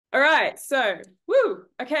All right, so woo,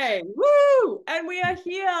 okay, woo, and we are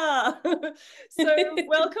here. So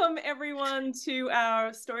welcome everyone to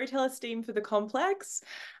our Storyteller Steam for the Complex.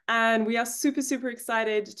 And we are super, super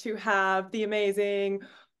excited to have the amazing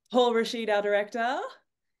Paul Raschid, our director,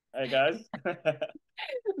 Hey guys.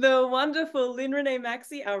 the wonderful Lynn Renee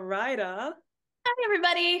Maxcy, our writer, Hi,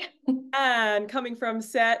 everybody. and coming from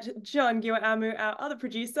set, John Giwa-Amu, our other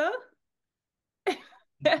producer.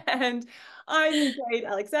 And I'm Jade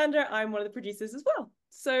Alexander. I'm one of the producers as well.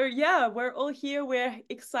 So yeah, we're all here. We're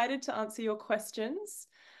excited to answer your questions.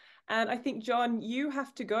 And I think, John, you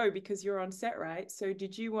have to go because you're on set, right? So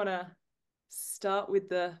did you want to start with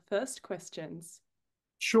the first questions?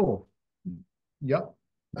 Sure. Yep.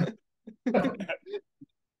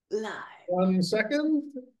 Live. 1 second.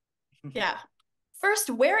 Yeah.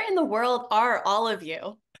 First, where in the world are all of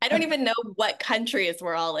you? I don't even know what countries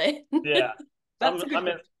we're all in. Yeah. That's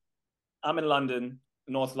I'm in London,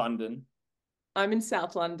 North London. I'm in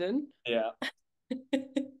South London. Yeah.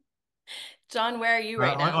 John, where are you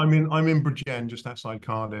right now? I'm in Bridgend, just outside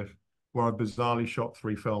Cardiff, where I bizarrely shot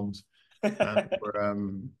 3 films.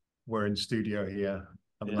 And we're in studio here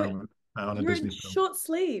at the moment on a You're Disney in film. short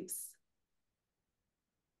sleeves.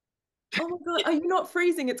 Oh my God, are you not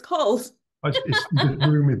freezing? It's cold. The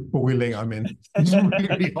room is boiling. I'm in. It's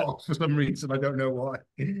really hot for some reason. I don't know why.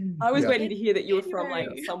 I was Yeah. waiting to hear that you were from like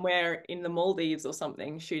January. somewhere in the Maldives or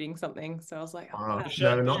something, shooting something. So I was like, oh, wow.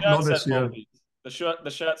 No, not says this year. Maldives. The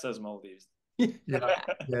shirt says Maldives. Yeah,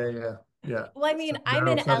 yeah. Well, I mean, I'm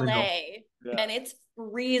No, in sadly not. LA Yeah. and it's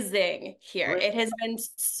freezing here. Really? It has been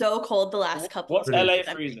so cold the last couple of What's weeks.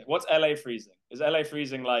 LA freezing? What's LA freezing? Is LA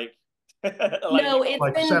freezing like No, it's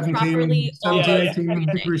Like been 17, properly almost 18 freezing.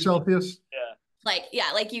 degrees Celsius. Yeah. Like,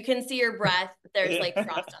 yeah, like you can see your breath. There's like Yeah.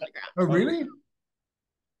 frost on the ground. Oh, really?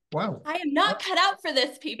 Wow. I am not cut out for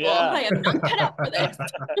this, people. Yeah. I am not cut out for this.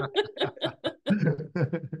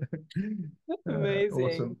 Amazing.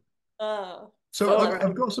 Awesome. Oh, So all I've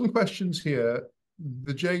right. got some questions here.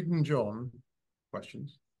 The Jade and John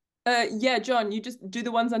questions. Yeah, John, you just do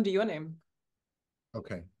the ones under your name.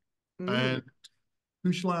 Okay. Mm. And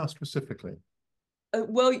who shall I ask specifically?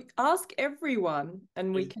 Well, ask everyone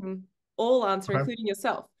and we can all answer, Okay. including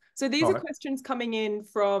yourself. So these All are right. questions coming in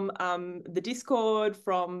from the Discord,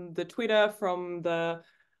 from the Twitter, from the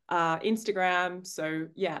Instagram. So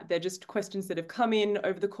yeah, they're just questions that have come in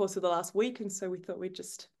over the course of the last week. And so we thought we'd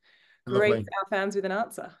just grace Lovely. our fans with an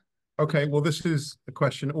answer. Okay, well, this is a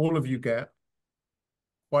question all of you get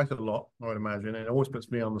quite a lot, I would imagine. It always puts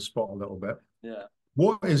me on the spot a little bit. Yeah.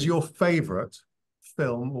 What is your favorite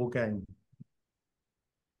film or game?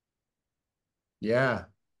 Yeah,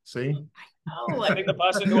 see? Oh, I think the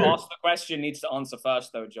person who asked the question needs to answer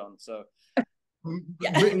first, though, John. So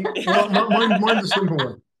yeah. Well, mine's a simple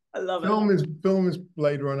one. I love Film is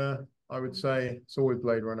Blade Runner. I would say it's always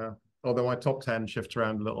Blade Runner. Although my top 10 shifts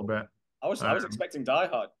around a little bit. I was expecting Die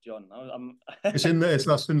Hard, John. I'm It's in there.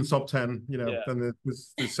 That's in the top 10. You know, Yeah. then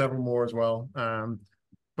there's several more as well.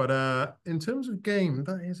 But in terms of game,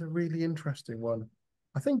 that is a really interesting one.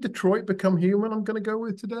 I think Detroit Become Human. I'm going to go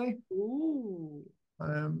with today. Ooh.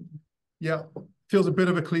 Yeah, feels a bit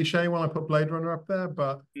of a cliche when I put Blade Runner up there,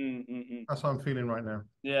 but That's how I'm feeling right now.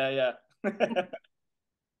 Yeah.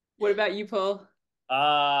 What about you, Paul?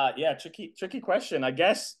 Yeah, tricky question. I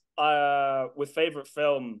guess with favorite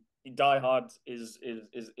film, Die Hard is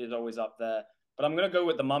always up there. But I'm gonna go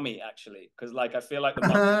with The Mummy actually, because like I feel like the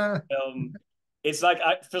Mummy film, it's like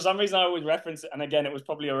for some reason I always reference it, and again it was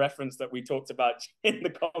probably a reference that we talked about in the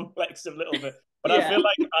complex a little bit. But I feel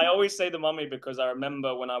like I always say The Mummy because I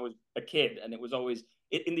remember when I was a kid, and it was always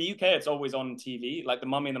in the UK it's always on TV. Like The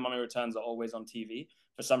Mummy and The Mummy Returns are always on TV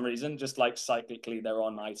for some reason, just like cyclically they're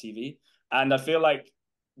on ITV. And I feel like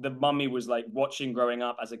The Mummy was like watching growing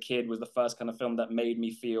up as a kid was the first kind of film that made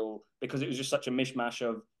me feel, because it was just such a mishmash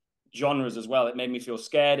of genres as well. It made me feel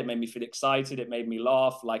scared. It made me feel excited. It made me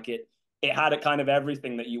laugh. Like it had a kind of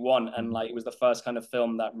everything that you want. And like, it was the first kind of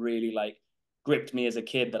film that really like gripped me as a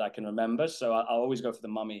kid that I can remember. So I'll always go for The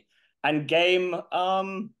Mummy. And game,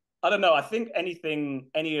 I don't know. I think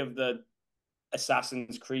any of the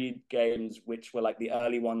Assassin's Creed games, which were like the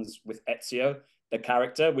early ones with Ezio, the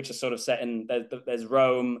character, which is sort of set in there's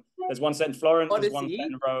Rome, there's one set in Florence, Odyssey. there's one set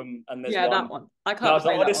in Rome, and there's that one. I can't No,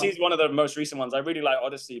 play that Odyssey one. is one of the most recent ones. I really like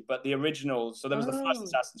Odyssey, but the original. So there was the first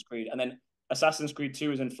Assassin's Creed, and then Assassin's Creed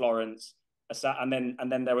 2 is in Florence, and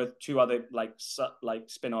then there were two other like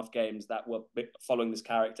spin-off games that were following this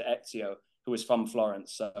character Ezio, who was from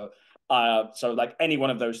Florence. So like any one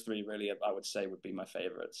of those three, really, I would say would be my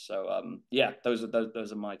favorites. So yeah, those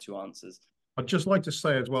are my two answers. I'd just like to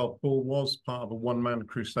say as well, Paul was part of a one-man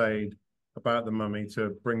crusade about the Mummy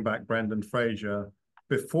to bring back Brendan Fraser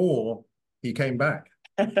before he came back.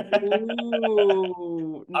 Ooh,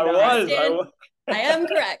 I nice. was. I am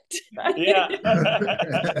correct. Yeah.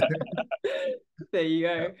 There you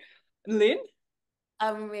go. Lynn?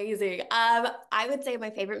 Amazing. I would say my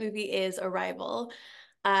favorite movie is Arrival.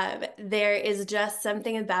 There is just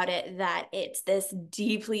something about it that it's this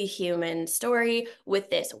deeply human story with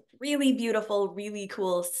this really beautiful, really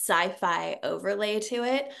cool sci-fi overlay to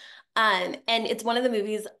it. And it's one of the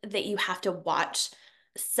movies that you have to watch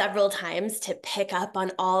several times to pick up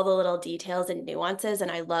on all the little details and nuances.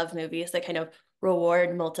 And I love movies that kind of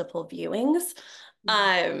reward multiple viewings,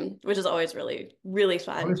 which is always really, really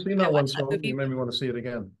fun. I've seen I that one, watched that so movie. you made me want to see it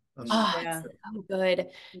again. Oh, Yeah. it's so good.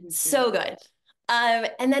 It is So good.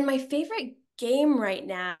 And then my favorite game right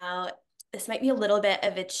now, this might be a little bit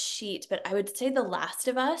of a cheat, but I would say The Last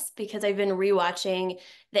of Us because I've been rewatching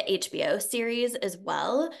the HBO series as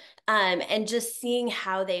well. And just seeing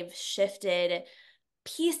how they've shifted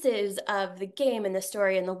pieces of the game and the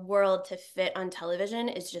story and the world to fit on television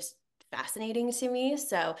is just fascinating to me.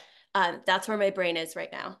 So that's where my brain is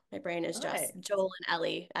right now. My brain is just Nice. Joel and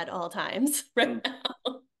Ellie at all times right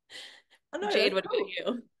now. I know, Jade, that's what cool.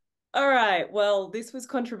 about you? All right. Well, this was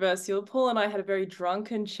controversial. Paul and I had a very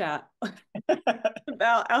drunken chat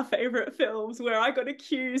about our favorite films where I got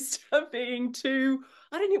accused of being too,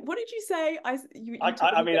 I don't know, what did you say? I mean, I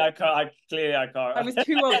can't. I can't. I was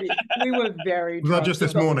too obvious. We were very Was that drunk. just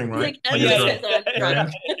this morning, right? Like, When as you you were drunk? guys are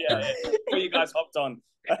drunk. Yeah. Before you guys hopped on.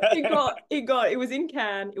 It was in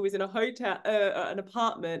Cannes. It was in a hotel, an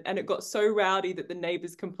apartment, and it got so rowdy that the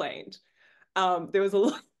neighbors complained. There was a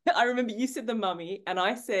lot. I remember you said The Mummy, and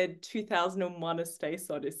I said 2001: A Space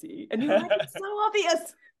Odyssey, and you were like, "It's so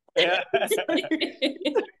obvious." Yeah.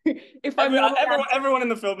 If I'm not allowed, Everyone in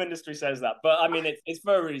the film industry says that, but I mean, it's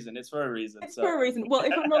for a reason. It's for a reason. it's So. for a reason. Well,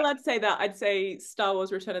 if I'm not allowed to say that, I'd say Star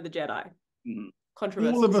Wars: Return of the Jedi.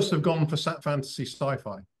 Controversial. All of us have gone for fantasy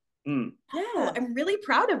sci-fi. Mm. Oh, I'm really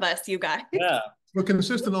proud of us, you guys. Yeah. We're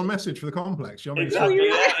consistent on message for the complex. You know what I mean?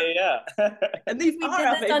 Exactly. So Yeah. And these We are did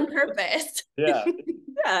our this on favorite. purpose. Yeah.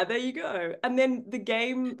 Yeah, there you go. And then the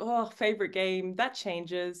game, favorite game, that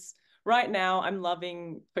changes. Right now, I'm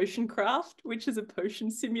loving Potion Craft, which is a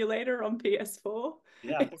potion simulator on PS4.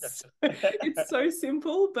 Yeah. I think It's so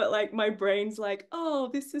simple, but like my brain's like, oh,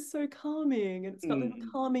 this is so calming. And it's got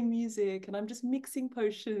little calming music, and I'm just mixing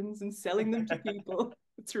potions and selling them to people.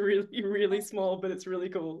 It's really, really small, but it's really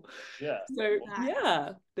cool. Yeah. So yeah,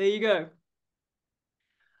 there you go.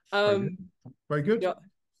 Very good.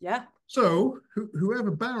 Yeah. So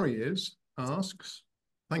whoever Barry is asks,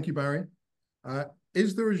 thank you, Barry.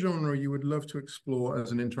 Is there a genre you would love to explore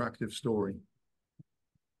as an interactive story?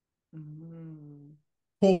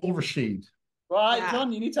 Paul Raschid. Right, Yeah.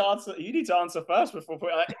 John, you need to answer. You need to answer first before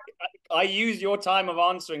I use your time of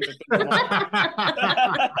answering to think about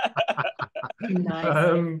it.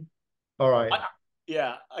 Nice. All right.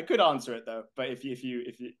 Yeah, I could answer it though, but if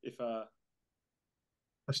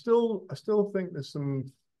I still think there's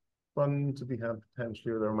some fun to be had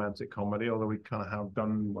potentially with a romantic comedy, although we kind of have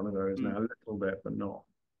done one of those now a little bit, but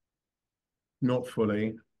not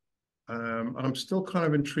fully. And I'm still kind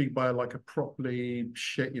of intrigued by like a properly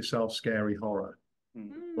shit yourself scary horror.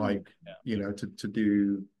 Like, you know, to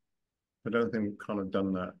do, I don't think we've kind of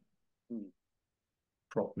done that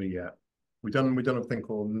properly yet. We've done a thing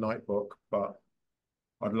called Nightbook, but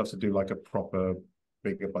I'd love to do like a proper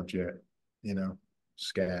bigger budget, you know,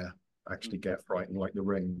 scare, actually get frightened, like The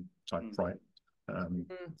Ring type fright.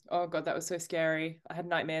 Oh God, that was so scary. I had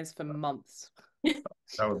nightmares for months.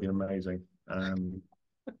 That would be amazing. I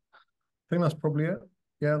think that's probably it.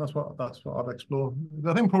 Yeah, that's what I'd explore.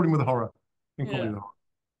 I think probably with the horror.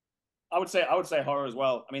 I would say horror as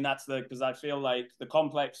well. I mean, because I feel like the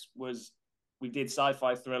complex was, we did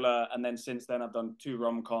sci-fi thriller, and then since then I've done 2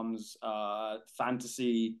 rom-coms,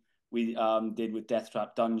 fantasy. We did with Death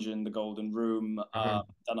Trap Dungeon, The Golden Room,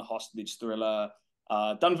 done a hostage thriller,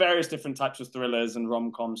 done various different types of thrillers and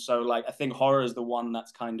rom-coms. So like, I think horror is the one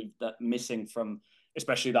that's kind of that missing from,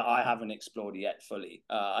 especially that I haven't explored yet fully.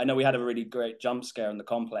 I know we had a really great jump scare in the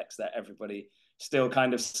complex that everybody still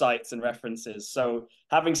kind of cites and references. So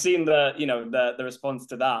having seen the response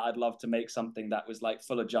to that, I'd love to make something that was like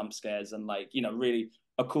full of jump scares and like, you know, really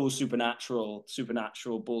a cool supernatural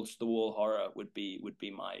balls to the wall horror would be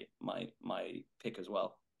my pick as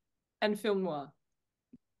well. And film noir.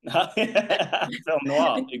 Film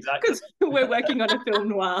noir, exactly. Because we're working on a film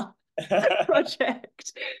noir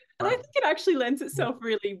project. And I think it actually lends itself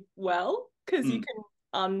really well because you can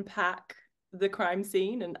unpack the crime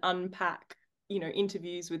scene and unpack, you know,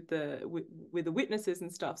 interviews with the witnesses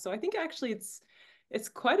and stuff. So I think actually it's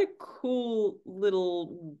quite a cool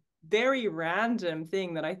little, very random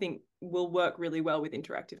thing that I think will work really well with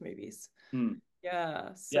interactive movies. Yeah.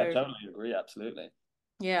 Yeah, totally agree. Absolutely.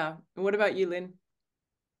 Yeah. What about you, Lynn?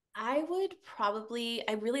 I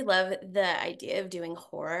really love the idea of doing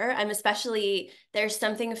horror. There's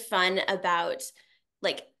something fun about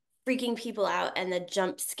like freaking people out and the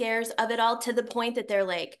jump scares of it all, to the point that they're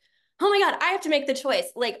like, oh my God, I have to make the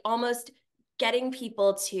choice. Like almost getting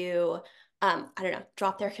people to, I don't know,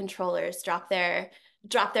 drop their controllers, drop their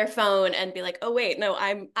phone and be like, oh wait, no,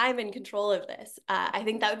 I'm in control of this. I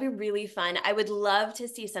think that would be really fun. I would love to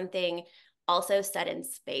see something also set in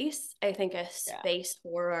space. I think a space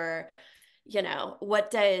horror,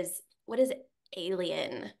 what does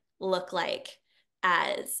Alien look like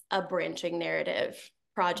as a branching narrative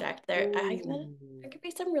project? There could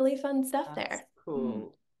be some really fun stuff there.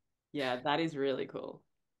 Cool. Yeah, that is really cool.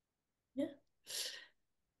 Yeah.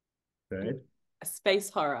 Okay. A space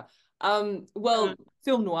horror. Well,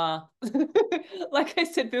 film noir. Like I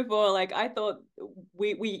said before, like I thought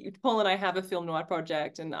we Paul and I have a film noir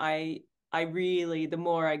project, and I really, the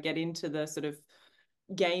more I get into the sort of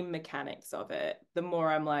game mechanics of it, the more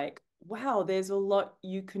I'm like, wow, there's a lot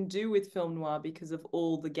you can do with film noir because of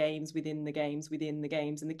all the games within the games within the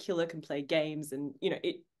games, and the killer can play games, and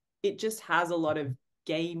it just has a lot of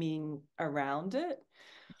gaming around it.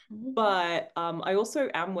 But I also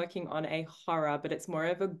am working on a horror, but it's more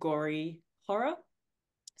of a gory horror.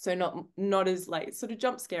 So not as like sort of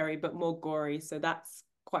jump scary, but more gory. So that's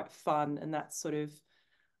quite fun. And that's sort of,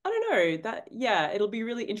 I don't know, that, yeah, it'll be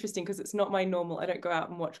really interesting because it's not my normal, I don't go out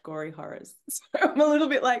and watch gory horrors. So I'm a little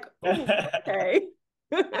bit like, oh, okay.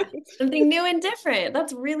 Something new and different.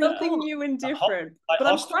 That's really Something new and different. But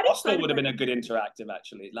I'm quite Hostel excited. would have been a good interactive,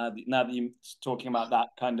 actually. Now that you're talking about that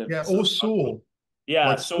kind of. Yeah, or Saw. Yeah,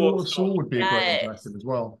 like Saw would be a great interactive as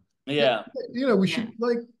well. Yeah. We should,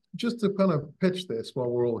 like, just to kind of pitch this while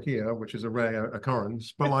we're all here, which is a rare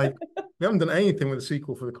occurrence, but like we haven't done anything with a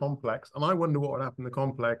sequel for the Complex, and I wonder what would happen in the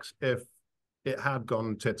Complex if it had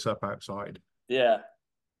gone tits up outside. Yeah.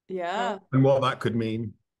 Yeah. And what that could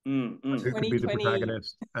mean. Who could be the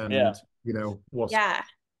protagonist, and what's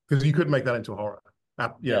because you could make that into a horror.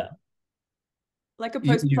 Like a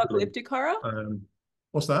post-apocalyptic horror.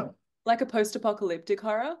 What's that? Like a post-apocalyptic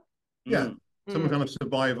horror. Yeah, some kind of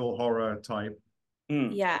survival horror type.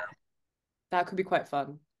 Yeah, that could be quite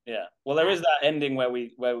fun. Yeah, well, there is that ending where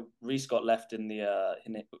Reese got left in the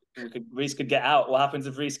Reese could get out. What happens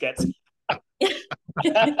if Reese gets?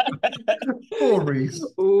 Poor Reese.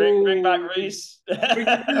 Bring back Reese.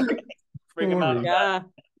 Bring him out.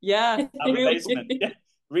 Yeah. Out of the basement. Yeah.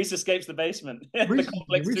 Reese escapes the basement. The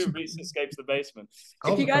Complex 2, Reese escapes the basement.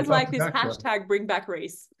 If you guys like this hashtag, bring back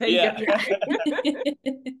Reese. There you go.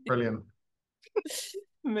 Brilliant.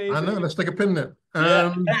 Amazing. I know. Let's take a pin in it.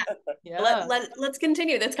 Let's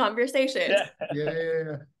continue this conversation.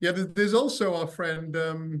 Yeah. There's also our friend,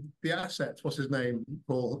 the Assets. What's his name,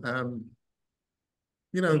 Paul?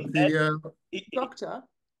 The doctor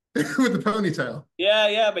with the ponytail.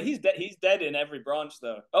 Yeah, but he's dead. He's dead in every branch,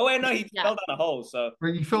 though. Oh wait, no, he fell down a hole. So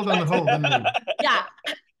he fell down the hole, didn't he? Yeah.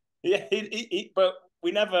 Yeah, but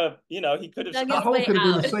we never, he could have. That hole could have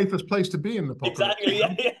been the safest place to be in the apocalypse.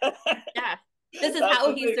 Exactly. Yeah. This is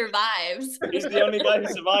how he survives. He's the only guy who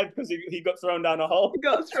survived because he got thrown down a hole. He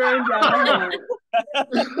got thrown down a hole.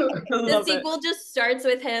 The sequel just starts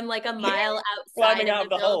with him like a mile outside of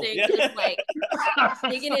the building, just like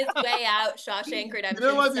digging his way out, Shawshank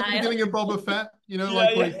Redemption like the beginning of Boba Fett,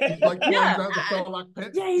 where he's like climbs out the Sarlacc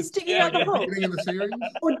pit. Yeah, he's digging out the hole. In the series.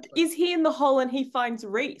 Or is he in the hole and he finds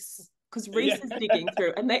Reese? Because Reese is digging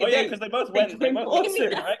through, and because they both went the same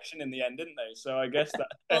direction in the end, didn't they? So I guess that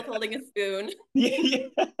both holding a spoon. Yeah.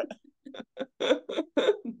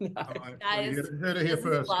 Right. Guys, you heard it here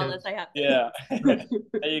first. Yeah. There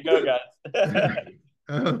you go, guys.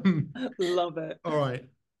 Love it. All right.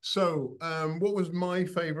 So, what was my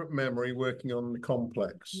favorite memory working on the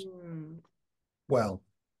Complex? Well,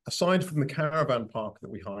 aside from the caravan park that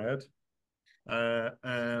we hired,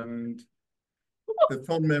 and the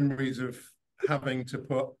fond memories of having to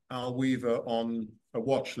put Al Weaver on a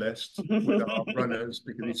watch list with our runners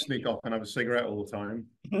because he'd sneak off and have a cigarette all the time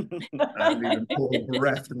and even Paul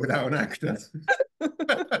bereft without an actor.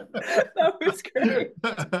 That was great.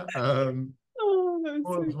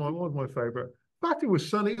 What was my favorite? In fact, it was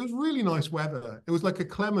sunny. It was really nice weather. It was like a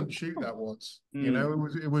clement shoot. That was,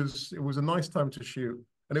 it was a nice time to shoot,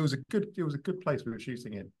 and it was a good place we were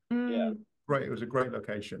shooting in. Yeah, great. It was a great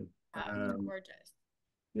location. Gorgeous.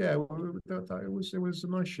 Yeah, it was a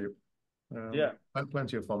nice shoot. I had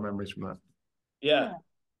plenty of fond memories from that. Yeah.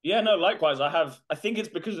 No, likewise. I think it's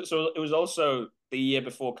because it was also the year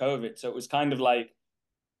before COVID. So it was kind of like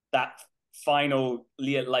that final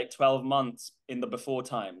like 12 months in the before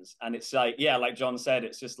times. And it's like, yeah, like John said,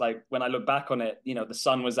 it's just like when I look back on it, you know, the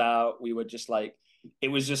sun was out, we were just like, it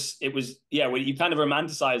was yeah, when you kind of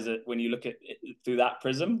romanticize it when you look at it through that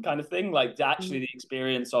prism kind of thing, like actually the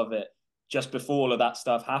experience of it just before all of that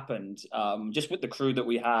stuff happened, just with the crew that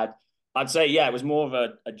we had, I'd say, yeah, it was more of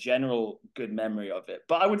a general good memory of it.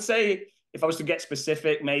 But I would say if I was to get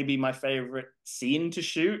specific, maybe my favorite scene to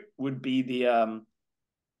shoot would be the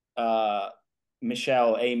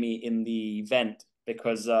Michelle, Amy in the vent,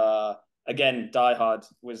 because again, Die Hard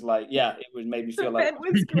was like, yeah, it would made me feel like it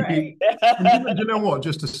was great. Do you know what?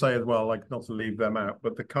 Just to say as well, like not to leave them out,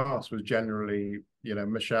 but the cast was generally, you know,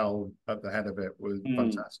 Michelle at the head of it was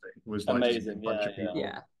fantastic. It was like amazing, a bunch of people.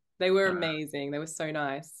 Yeah, they were amazing. They were so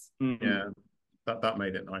nice. Yeah, that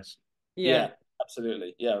made it nice. Yeah,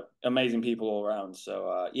 absolutely. Yeah, amazing people all around.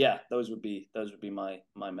 So yeah, those would be my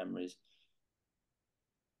memories.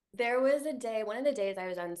 There was a day, one of the days I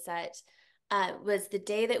was on set, was the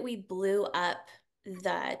day that we blew up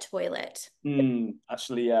the toilet.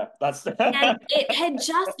 Actually, yeah, that's and it had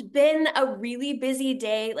just been a really busy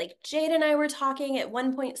day. Like Jade and I were talking at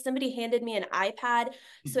one point, somebody handed me an iPad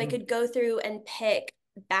so I could go through and pick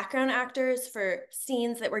background actors for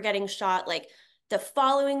scenes that were getting shot like the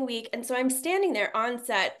following week. And so I'm standing there on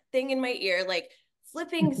set, thing in my ear, like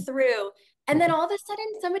flipping through. And then all of a sudden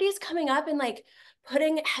somebody's coming up and like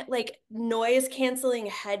putting like noise canceling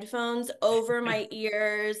headphones over my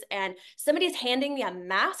ears, and somebody's handing me a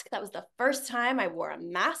mask. That was the first time I wore a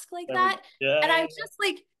mask like that. And I'm just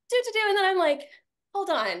like, do. And then I'm like, hold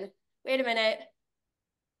on, wait a minute.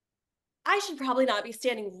 I should probably not be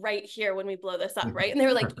standing right here when we blow this up, right? And they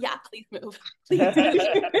were like, yeah, please move. Please.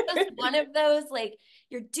 It was one of those, like,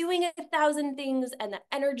 you're doing 1,000 things, and the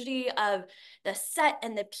energy of the set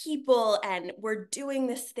and the people, and we're doing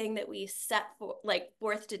this thing that we set for, like,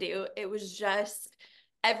 forth to do. It was just,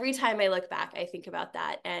 every time I look back, I think about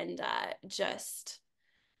that, and just,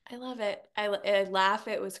 I love it. I laugh.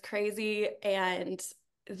 It was crazy. And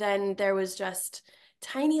then there was just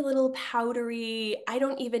tiny little powdery, I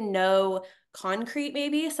don't even know, concrete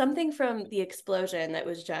maybe, something from the explosion that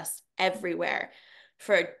was just everywhere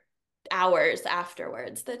for hours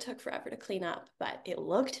afterwards that took forever to clean up, but it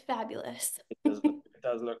looked fabulous. It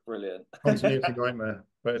does look brilliant. Continuity nightmare.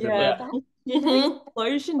 Yeah.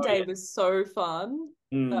 Explosion day was so fun.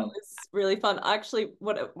 That was really fun. Actually,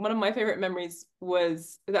 one of my favorite memories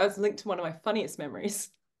was that was linked to one of my funniest memories,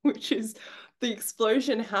 which is the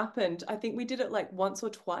explosion happened. I think we did it like once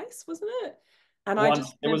or twice, wasn't it? And I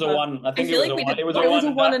just remember, it was a one. I think it was like a one. It was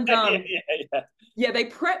a one and done. Yeah, they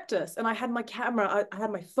prepped us, and I had my camera. I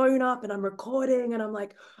had my phone up, and I'm recording, and I'm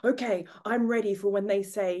like, okay, I'm ready for when they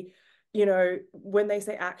say, you know, when they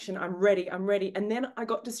say action, I'm ready. And then I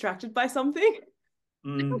got distracted by something.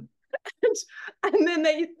 And then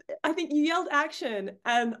I think you yelled action,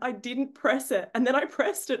 and I didn't press it. And then I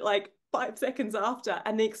pressed it like 5 seconds after,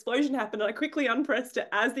 and the explosion happened, and I quickly unpressed it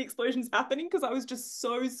as the explosion's happening because I was just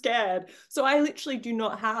so scared. So I literally do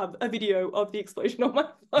not have a video of the explosion on my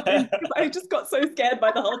phone because I just got so scared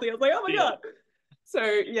by the whole thing. I was like, oh my God. So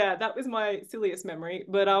yeah, that was my silliest memory.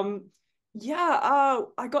 But yeah,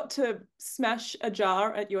 I got to smash a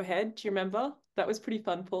jar at your head. Do you remember? That was pretty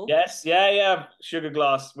fun, Paul. Yes, yeah. Sugar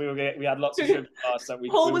glass. We had lots of sugar glass.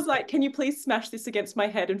 Paul was like, "Can you please smash this against my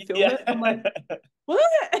head and film it?" I'm like, "What?"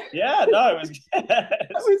 Yeah, no, it was. That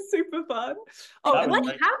was super fun. Oh, what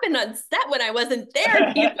happened on set when I wasn't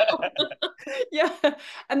there, people? Yeah,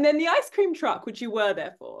 and then the ice cream truck, which you were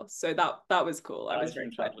there for, so that was cool. I was very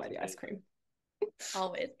excited by the ice cream.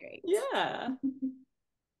 Always great. Yeah.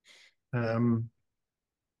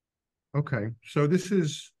 Okay, so this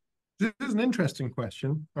is an interesting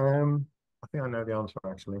question. I think I know the answer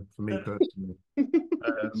actually, for me personally.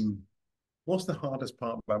 What's the hardest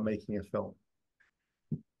part about making a film?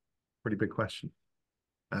 Pretty big question.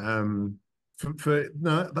 No,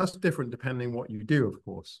 that's different depending what you do, of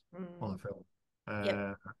course, on a film.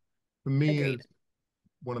 For me, as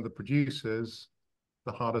one of the producers,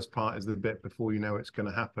 the hardest part is the bit before you know it's going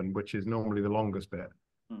to happen, which is normally the longest bit.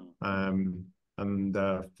 And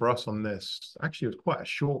for us on this, actually, it was quite a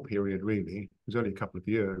short period, really. It was only a couple of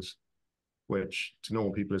years, which to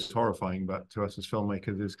normal people is horrifying, but to us as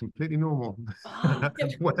filmmakers is completely normal.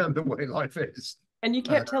 The way life is. And you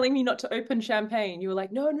kept telling me not to open champagne. You were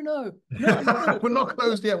like, no. We're not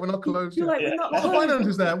closed yet. We're not closed yet. Like, we're not closed. The finance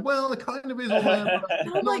is there. Well, it kind of is all there,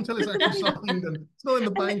 but not until it's actually signed, and it's not in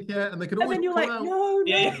the bank yet, and they could always pull out. No.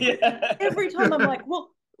 Every time I'm like,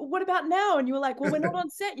 well, what about now? And you were like, well, we're not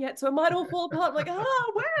on set yet, so it might all fall apart. I'm like,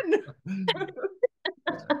 when?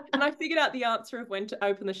 And I figured out the answer of when to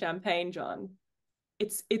open the champagne, John.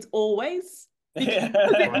 It's always, because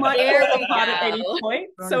it might There fall we apart at any go. point.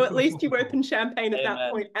 Very So at least you philosophical. open champagne at that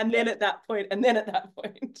Amen. point, and then at that point, and then at that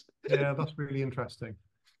point. Yeah, that's really interesting.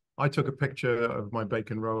 I took a picture of my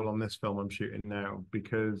bacon roll on this film I'm shooting now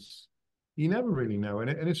because you never really know, and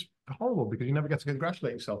it's horrible because you never get to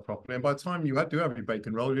congratulate yourself properly. And by the time you do have your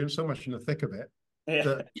bacon roll, you're so much in the thick of it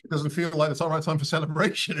that it doesn't feel like it's the right time for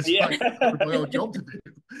celebration. It's like I've got my own job to do.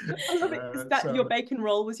 I love it. Is that your bacon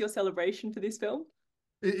roll was your celebration for this film?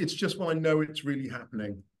 It's just when I know it's really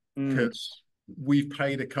happening because we've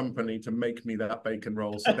paid a company to make me that bacon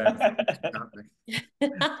roll, so therefore it's happening.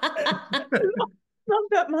 Love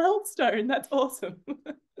that milestone. That's awesome.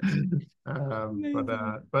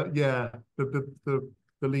 But yeah, the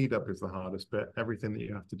lead up is the hardest bit. Everything that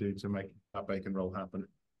you have to do to make that bacon roll happen.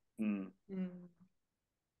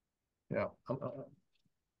 Yeah.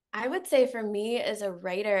 I would say for me as a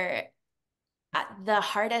writer, the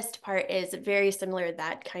hardest part is very similar.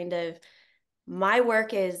 That kind of, my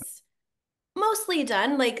work is mostly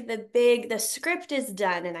done. Like the script is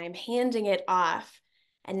done and I'm handing it off.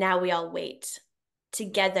 And now we all wait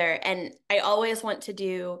together. And I always want to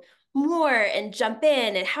do more and jump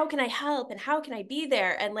in and how can I help and how can I be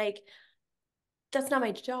there? And like, that's not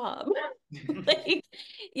my job. Like,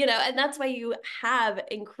 and that's why you have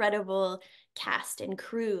incredible cast and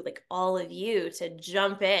crew, like all of you to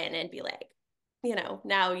jump in and be like,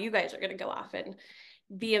 now you guys are going to go off and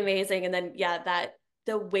be amazing. And then, yeah,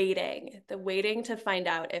 the waiting to find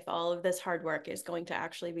out if all of this hard work is going to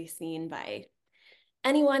actually be seen by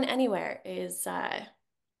anyone, anywhere is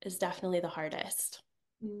definitely the hardest.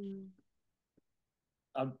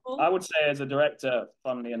 I would say as a director,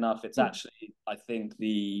 funnily enough, it's actually, I think,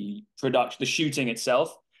 the production, the shooting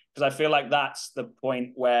itself, because I feel like that's the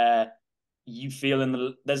point where you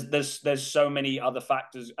feel there's so many other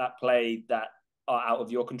factors at play that are out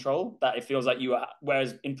of your control that it feels like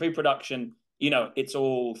whereas in pre-production, it's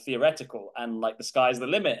all theoretical and like the sky's the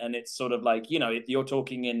limit, and it's sort of like, you're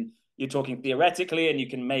talking theoretically, and you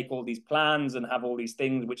can make all these plans and have all these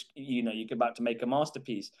things which you're about to make a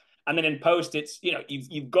masterpiece. And then in post, it's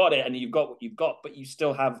you've got it and you've got what you've got, but you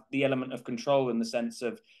still have the element of control in the sense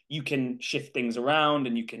of you can shift things around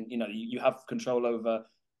and you can you have control over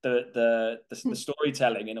the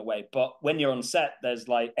storytelling in a way. But when you're on set, there's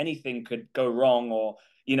like anything could go wrong, or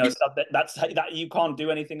stuff that you can't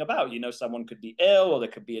do anything about. Someone could be ill, or there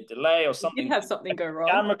could be a delay, or something. You have something go wrong.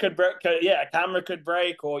 Camera could break. Yeah, a camera could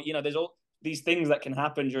break, or there's all these things that can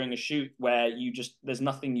happen during a shoot where there's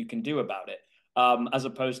nothing you can do about it. As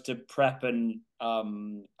opposed to prep and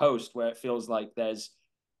post, where it feels like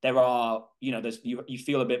you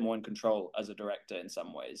feel a bit more in control as a director in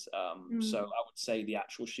some ways. So I would say the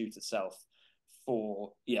actual shoot itself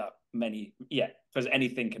because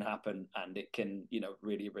anything can happen and it can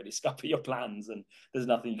really, really scupper your plans and there's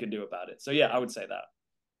nothing you can do about it. So yeah, I would say that.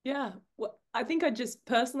 Yeah, well, I think I just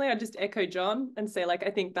echo John and say, like,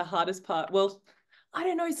 I think the hardest part, well, I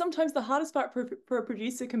don't know, sometimes the hardest part for a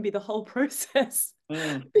producer can be the whole process.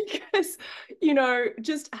 Because,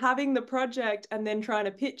 just having the project and then trying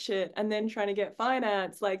to pitch it and then trying to get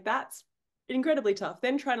finance, like that's incredibly tough.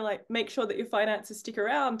 Then trying to like make sure that your finances stick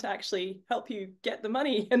around to actually help you get the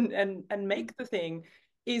money and make the thing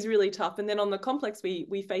is really tough. And then on the complex,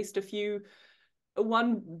 we faced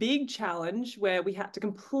one big challenge where we had to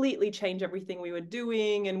completely change everything we were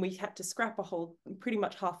doing, and we had to scrap pretty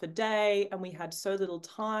much half a day, and we had so little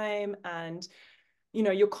time, and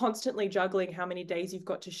you're constantly juggling how many days you've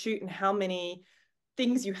got to shoot and how many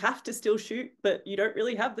things you have to still shoot, but you don't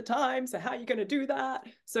really have the time, so how are you going to do that?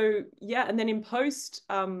 So yeah, and then in post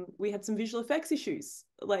we had some visual effects issues,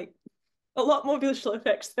 like a lot more visual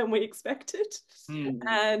effects than we expected.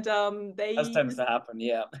 And as tends to happen.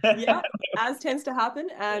 Yeah. As tends to happen.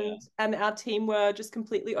 And our team were just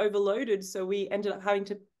completely overloaded, so we ended up having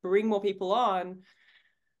to bring more people on.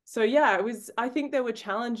 So yeah, I think there were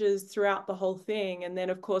challenges throughout the whole thing. And then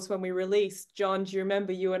of course, when we released, John, do you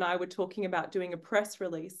remember you and I were talking about doing a press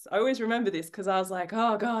release? I always remember this because I was like,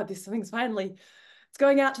 oh God, it's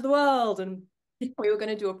going out to the world. And we were going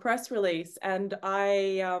to do a press release, and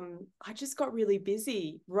I just got really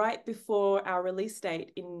busy right before our release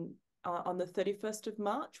date on the 31st of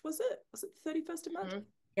March. Was it the 31st of March?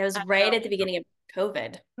 It was right at the beginning of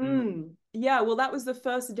COVID. Yeah, well, that was the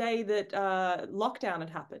first day that lockdown had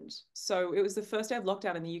happened. So it was the first day of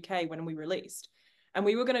lockdown in the UK when we released. And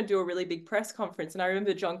we were going to do a really big press conference. And I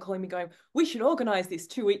remember John calling me going, we should organize this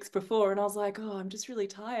 2 weeks before. And I was like, oh, I'm just really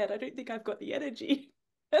tired. I don't think I've got the energy.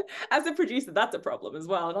 As a producer, that's a problem as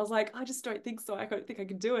well. And I was like, I just don't think so. I don't think I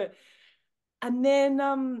can do it. And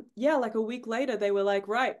then yeah, like a week later, they were like,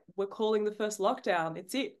 right, we're calling the first lockdown.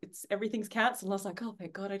 It's everything's cancelled. And I was like, oh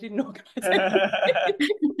thank God I didn't organize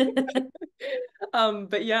it.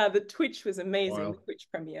 But yeah, the Twitch was amazing, Wow. the Twitch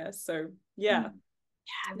premiere. So yeah.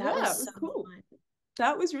 Yeah, that was it was so cool. fun.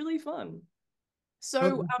 That was really fun. But So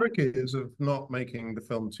the trick is of not making the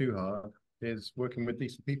film too hard is working with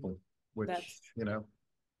decent people, which, that's you know,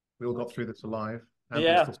 we all got through this alive. And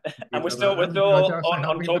Yeah, we're still and we're each still other, we're and, still I dare say on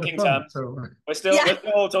having a bit of talking fun. terms. So Yeah. We're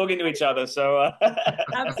still all talking to each other. So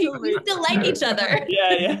absolutely. We still like each other.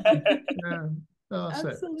 yeah. yeah, no, that's it.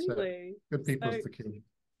 Absolutely. Good people's the key.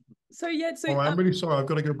 So yeah, so Oh, I'm really sorry. I've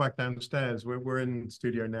got to go back downstairs. We're in the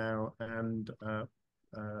studio now, and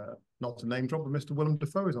not to name drop, but Mr. Willem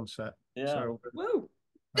Dafoe is on set. Yeah. So woo.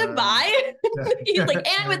 Goodbye. He's like,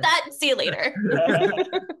 and with that, see you later.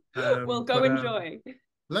 Well, go enjoy.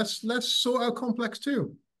 Let's sort out Complex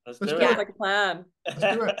 2. Let's do do Sounds it. like a plan. Let's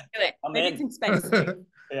do it. Do it. I'm Maybe in. it's in space.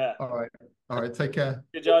 Yeah. All right. Take care.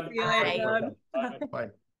 Good, John. See you later, Bye. John. Bye.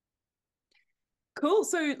 Cool.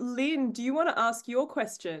 So, Lynn, do you want to ask your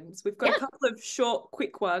questions? We've got a couple of short,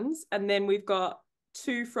 quick ones, and then we've got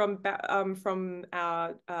two from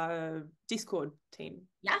our Discord team.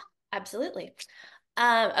 Yeah, absolutely.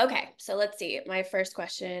 Okay, so let's see. My first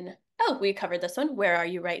question. Oh, we covered this one. Where are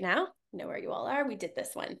you right now? I know where you all are. We did this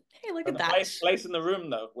one. Hey, look at that. Place in the room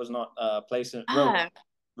though was not place in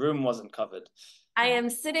room wasn't covered. I am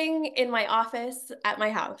sitting in my office at my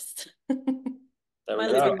house. My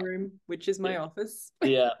living room, which is my office.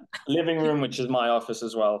 Yeah, living room, which is my office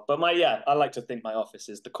as well. But I like to think my office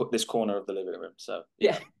is this corner of the living room. So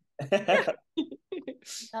yeah.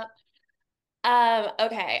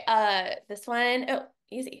 Okay. This one. Oh,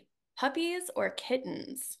 easy. Puppies or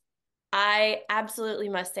kittens? I absolutely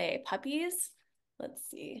must say puppies. Let's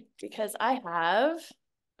see, because I have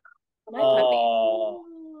my puppy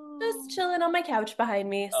just chilling on my couch behind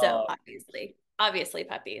me. So obviously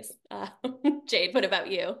puppies. Jade, what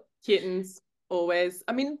about you? Kittens, always.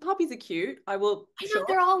 I mean, puppies are cute. I know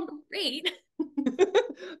they're all great.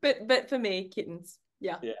 but for me, kittens.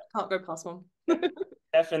 Yeah. Can't go past one.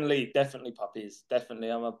 Definitely puppies. Definitely,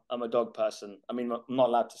 I'm a dog person. I mean, I'm not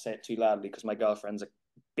allowed to say it too loudly because my girlfriend's a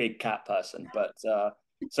big cat person, but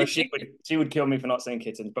so she would kill me for not saying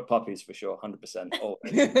kittens, but puppies for sure,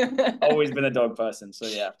 100%. Always been a dog person. So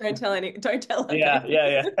yeah. Don't tell her.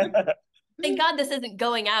 Yeah. Thank God this isn't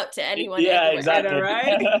going out to anyone. Yeah, anywhere. exactly.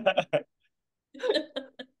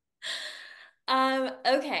 Right?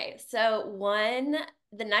 Okay, so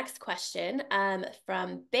the next question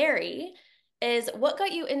from Barry is, what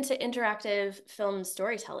got you into interactive film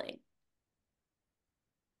storytelling?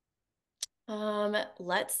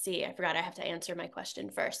 Let's see. I forgot I have to answer my question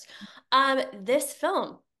first. This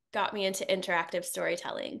film got me into interactive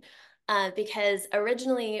storytelling because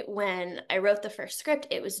originally when I wrote the first script,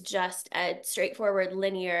 it was just a straightforward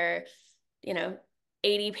linear,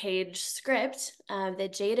 80-page script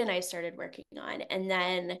that Jade and I started working on. And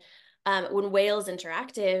then when Wales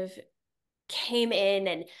Interactive came in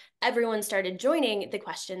and everyone started joining, the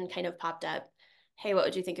question kind of popped up, hey, what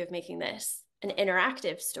would you think of making this an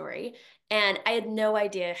interactive story? And I had no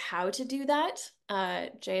idea how to do that.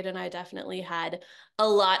 Jade and I definitely had a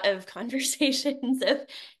lot of conversations of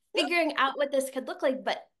figuring out what this could look like.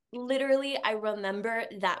 But literally, I remember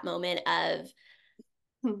that moment of,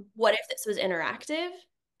 what if this was interactive?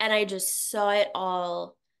 And I just saw it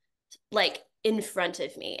all like in front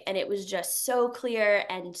of me, and it was just so clear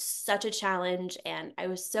and such a challenge, and I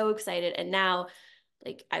was so excited. And now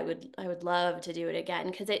like I would love to do it again,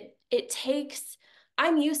 because it takes,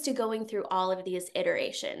 I'm used to going through all of these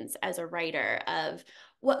iterations as a writer of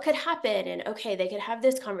what could happen, and okay, they could have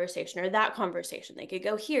this conversation or that conversation, they could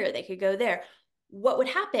go here, they could go there, what would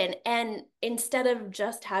happen? And instead of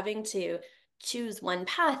just having to choose one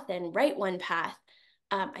path and write one path,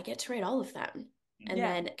 I get to write all of them, and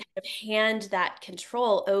then kind of hand that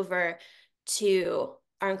control over to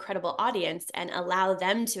our incredible audience and allow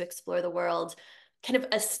them to explore the world kind of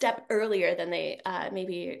a step earlier than they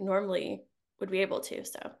maybe normally would be able to.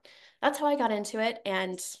 So that's how I got into it,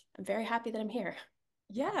 and I'm very happy that I'm here.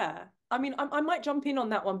 Yeah, I mean, I might jump in on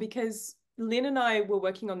that one because Lynn and I were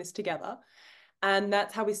working on this together. And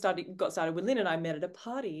that's how we got started with Lynn and I met at a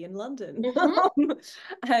party in London.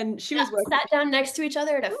 And she was working. Sat down next to each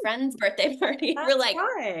other at a friend's birthday party. We're like,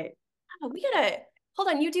 right. Oh, we gotta, hold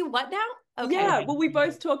on, you do what now? Okay. Yeah, well, we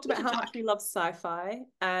both talked about how much we love sci-fi.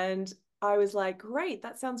 And I was like, great,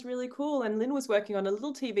 that sounds really cool. And Lynn was working on a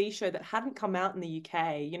little TV show that hadn't come out in the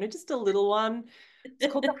UK, just a little one.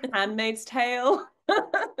 It's called The Handmaid's Tale.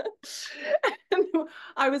 And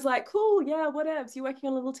I was like, cool, yeah, whatevs. You're working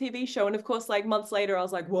on a little TV show. And of course, like months later, I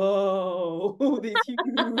was like, whoa, these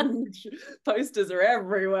huge posters are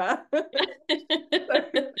everywhere.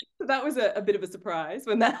 So that was a bit of a surprise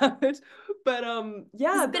when that happened. But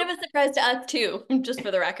yeah. It's a bit of a surprise to us too, just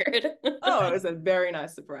for the record. Oh, it was a very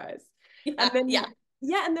nice surprise. Yeah, And then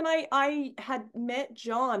yeah. and then I had met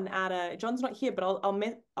John at a John's not here, but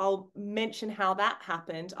I'll mention how that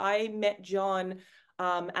happened. I met John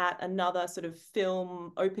at another sort of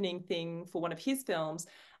film opening thing for one of his films.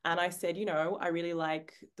 And I said, you know, I really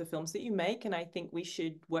like the films that you make, and I think we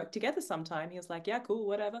should work together sometime. He was like, yeah, cool,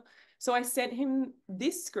 whatever. So I sent him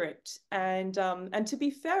this script, and to be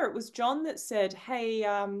fair, it was John that said, hey,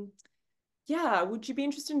 yeah, would you be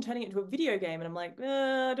interested in turning it into a video game? And I'm like,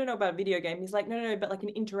 I don't know about a video game. He's like, no, but like an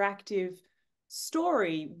interactive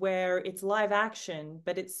story where it's live action,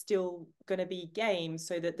 but it's still going to be games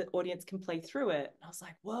so that the audience can play through it. And I was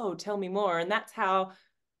like, whoa, tell me more. And that's how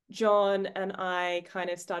John and I kind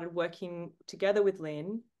of started working together with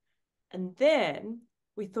Lynn. And then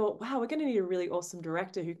we thought, wow, we're going to need a really awesome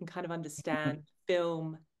director who can kind of understand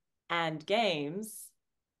film and games.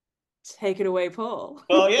 Take it away, Paul.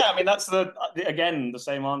 Well, yeah, I mean that's the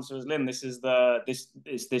same answer as Lynn. This is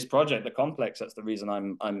this project, the Complex. That's the reason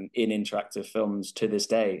I'm in interactive films to this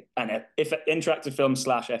day, and if interactive film /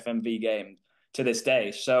 FMV game to this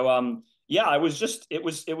day. So yeah, I was just it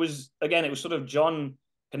was again, it was sort of John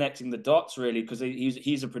connecting the dots really, because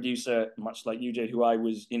he's a producer much like you, Jade, who I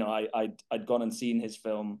was, you know, I'd gone and seen his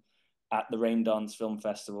film at the Rain Dance Film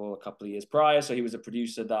Festival a couple of years prior. So he was a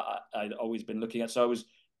producer that I'd always been looking at. So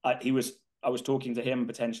I was talking to him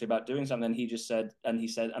potentially about doing something, and he said,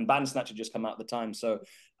 and Bandersnatch had just come out at the time. So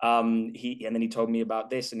and then he told me about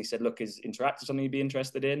this, and he said, look, is interactive something you'd be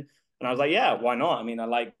interested in? And I was like, yeah, why not? I mean, I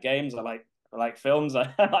like games, I like films.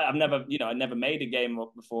 I've never, you know, I never made a game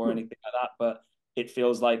before or anything like that, but it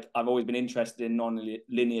feels like I've always been interested in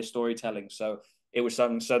non-linear storytelling. So it was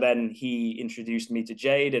something. So then he introduced me to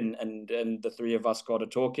Jade, and the three of us got to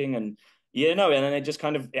talking, and and then it just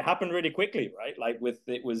kind of, it happened really quickly, right? Like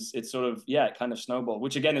it's sort of, yeah, it kind of snowballed,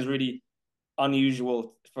 which again is really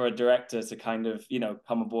unusual for a director to kind of, you know,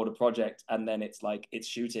 come aboard a project and then it's like it's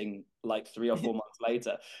shooting like 3 or 4 months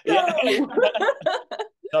later. Yeah.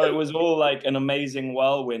 So it was all like an amazing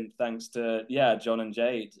whirlwind thanks to John and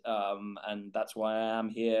Jade, and that's why I am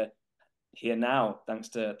here now, thanks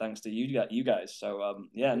to you guys. So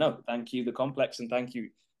thank you, the Complex, and thank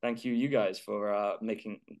you you guys for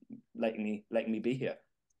letting me be here.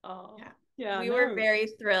 Oh yeah, we were very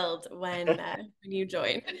thrilled when you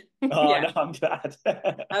joined. Oh no, I'm glad.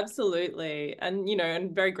 Absolutely. And you know,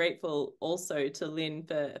 and very grateful also to Lynn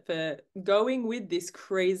for going with this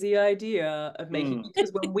crazy idea of making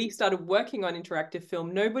because when we started working on interactive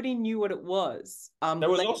film, nobody knew what it was. There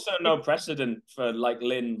was also no precedent for like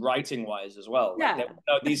Lynn writing wise as well. Like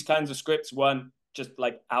these kinds of scripts weren't just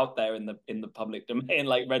like out there in the public domain,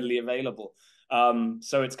 like readily available.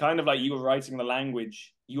 So it's kind of like you were writing the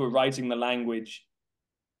language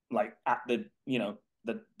like at the, you know,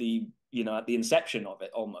 at the inception of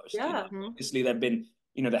it almost. Yeah. You know? Obviously there have been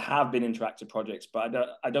interactive projects, but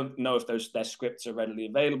I don't know if their scripts are readily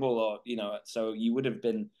available, or, you know, so you would have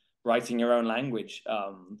been writing your own language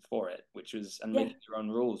for it, which was, and making your own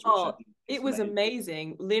rules. Which it was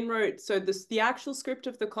amazing. Lynn wrote, so the actual script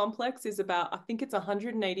of the Complex is about, I think it's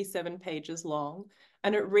 187 pages long,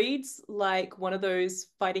 and it reads like one of those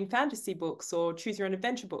fighting fantasy books or choose your own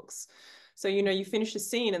adventure books. So, you know, you finish a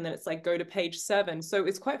scene and then it's like, go to page 7. So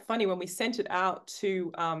it's quite funny when we sent it out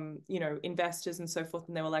to, you know, investors and so forth,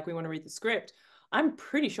 and they were like, we want to read the script. I'm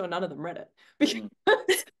pretty sure none of them read it because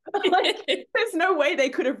like, there's no way they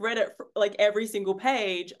could have read it for, like every single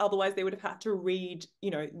page. Otherwise, they would have had to read,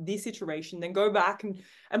 you know, this iteration, then go back and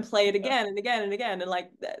play it again and again and again. And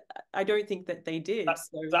like, I don't think that they did.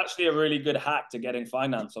 It's actually a really good hack to getting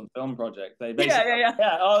finance on film project. They basically,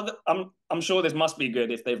 I'm sure this must be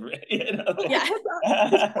good if they've, you know. Yeah.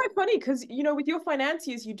 It's quite funny because, you know, with your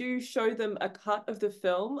financiers, you do show them a cut of the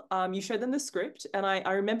film. You show them the script. And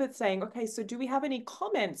I remember saying, okay, so do we have any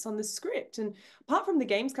comments on the script? And apart from the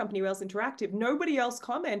games company, Wales Interactive, nobody else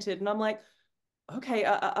commented. And I'm like, okay,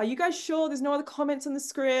 are you guys sure there's no other comments on the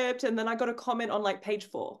script? And then I got a comment on like page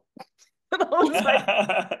 4. And I was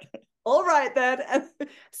like, all right then. And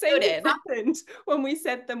same thing happened when we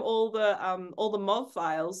sent them all the MOV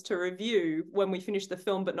files to review when we finished the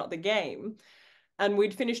film, but not the game. And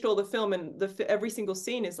we'd finished all the film, and every single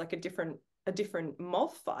scene is like a different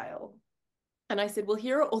MOV file. And I said, well,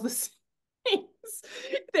 here are all the scenes.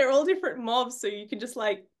 They're all different MOVs, so you can just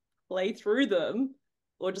like play through them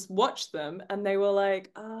or just watched them, and they were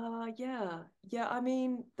like, yeah, I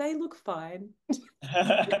mean, they look fine.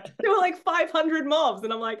 There were like 500 mobs,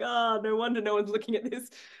 and I'm like, no wonder no one's looking at this.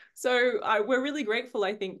 So we're really grateful,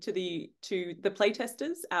 I think, to the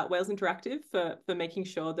playtesters at Wales Interactive for making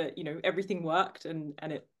sure that, you know, everything worked and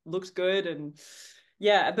it looked good. And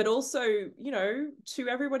yeah, but also, you know, to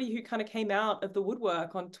everybody who kind of came out of the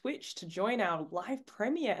woodwork on Twitch to join our live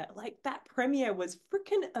premiere. Like, that premiere was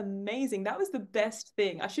freaking amazing. That was the best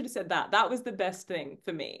thing. I should have said that. That was the best thing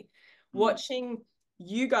for me. Watching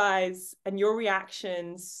you guys and your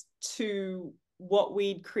reactions to what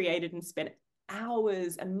we'd created and spent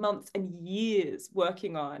hours and months and years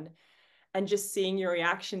working on, and just seeing your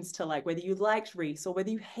reactions to, like, whether you liked Reese or whether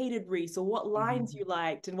you hated Reese, or what lines you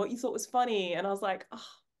liked and what you thought was funny. And I was like, oh,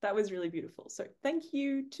 that was really beautiful. So thank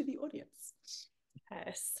you to the audience.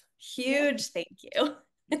 Yes, huge thank you.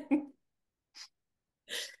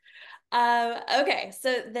 Okay,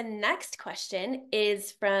 so the next question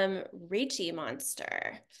is from Richie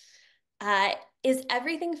Monster. Is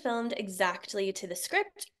everything filmed exactly to the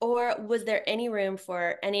script, or was there any room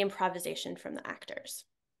for any improvisation from the actors?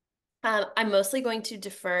 I'm mostly going to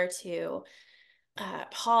defer to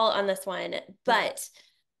Paul on this one, but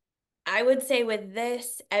I would say with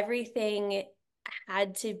this, everything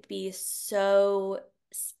had to be so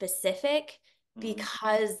specific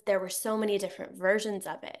because there were so many different versions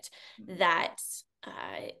of it that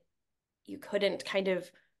you couldn't kind of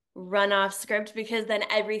run off script, because then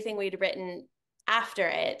everything we'd written after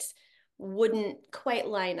it wouldn't quite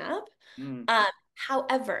line up.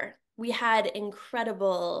 However, we had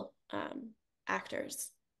incredible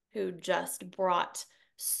actors who just brought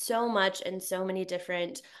so much and so many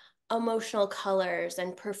different emotional colors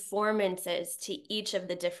and performances to each of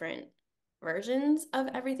the different versions of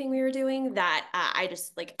everything we were doing that I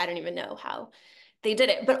just, like, I don't even know how they did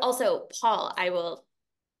it. But also, Paul, I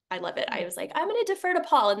love it. I was like, I'm going to defer to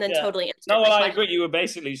Paul, and then totally answered no, well, my I agree. You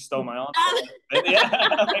basically stole my answer.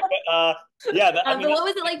 Yeah. But what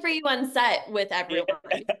was it like for you on set with everyone?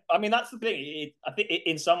 I mean, that's the thing. I think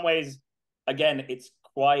in some ways, again, it's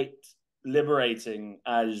quite liberating,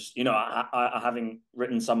 as you know, I having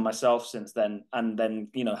written some myself since then, and then,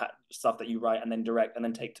 you know, stuff that you write and then direct and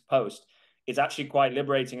then take to post. It's actually quite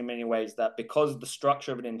liberating in many ways, that because the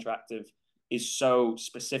structure of an interactive is so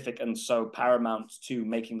specific and so paramount to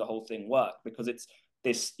making the whole thing work, because it's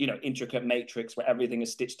this, you know, intricate matrix where everything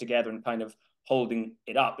is stitched together and kind of holding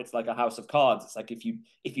it up. It's like a house of cards. It's like if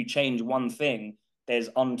you change one thing, there's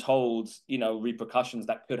untold, you know, repercussions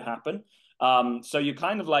that could happen. So you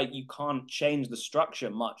kind of like, you can't change the structure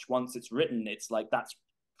much once it's written. It's like, that's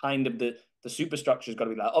kind of the superstructure has got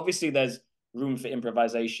to be like. Obviously, there's room for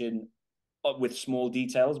improvisation with small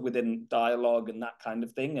details within dialogue and that kind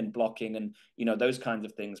of thing, and blocking and, you know, those kinds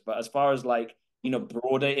of things. But as far as, like, you know,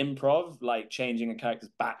 broader improv, like changing a character's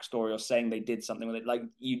backstory or saying they did something with it, like,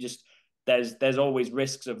 you just, there's always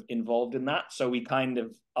risks involved in that. So we kind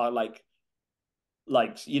of are like,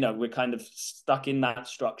 you know, we're kind of stuck in that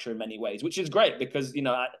structure in many ways, which is great, because, you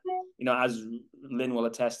know, as Lynn will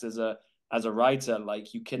attest, as a writer,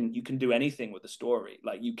 like, you can do anything with a story.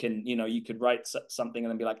 Like, you can, you know, you could write something and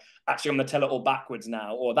then be like, actually, I'm going to tell it all backwards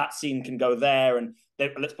now, or that scene can go there, and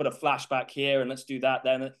let's put a flashback here and let's do that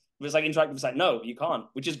then. It's like interactive. It's like, no, you can't,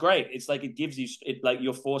 which is great. It's like, it gives you like,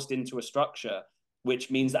 you're forced into a structure,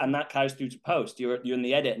 which means that, and that carries through to post. You're in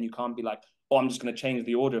the edit, and you can't be like, oh, I'm just going to change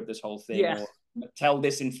the order of this whole thing, or tell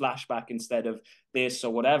this in flashback instead of this,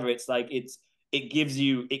 or whatever. It's like, it gives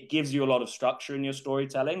you a lot of structure in your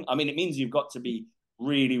storytelling. I mean, it means you've got to be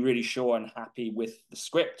really, really sure and happy with the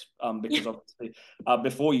script, because obviously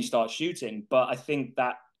before you start shooting. But I think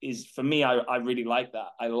that is, for me, I really like that.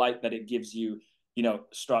 I like that it gives you, you know,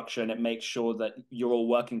 structure, and it makes sure that you're all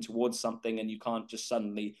working towards something, and you can't just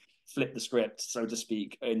suddenly flip the script, so to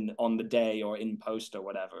speak, on the day or in post or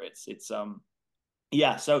whatever. It's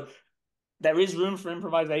yeah. So there is room for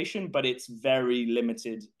improvisation, but it's very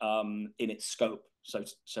limited in its scope, so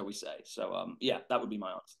we say. So yeah, that would be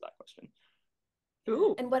my answer to that question.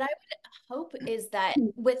 Ooh. And what I would hope is that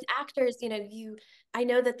with actors, you know, I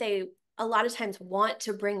know that they a lot of times want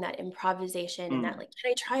to bring that improvisation and that, like,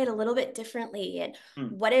 can I try it a little bit differently? And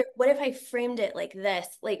what if I framed it like this?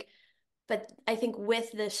 Like, but I think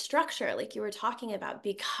with the structure, like you were talking about,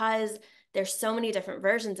 because there's so many different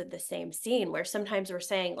versions of the same scene, where sometimes we're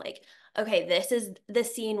saying, like, okay, this is the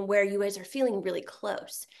scene where you guys are feeling really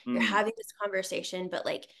close. You're having this conversation, but,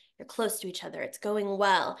 like, you're close to each other. It's going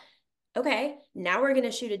well. Okay, now we're going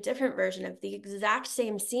to shoot a different version of the exact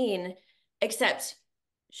same scene, except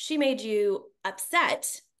she made you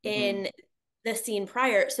upset in the scene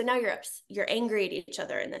prior. So now you're angry at each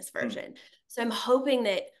other in this version. So I'm hoping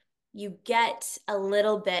that you get a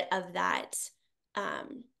little bit of that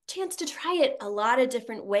chance to try it a lot of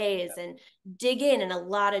different ways and dig in a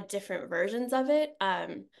lot of different versions of it.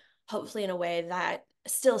 Hopefully in a way that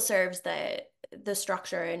still serves the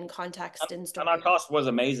structure and context and story. And our cast was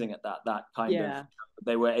amazing at that kind of.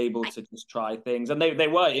 They were able to just try things, and they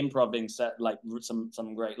were improving set like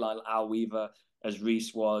some great, like Al Weaver as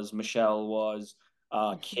Reese was, Michelle was,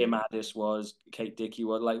 Kim Addis was, Kate Dickey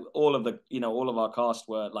was, like all of the all of our cast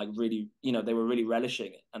were like really, they were really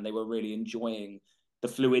relishing it, and they were really enjoying the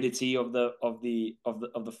fluidity of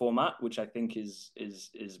the format, which I think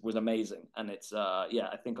was amazing. And it's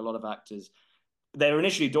I think a lot of actors, they were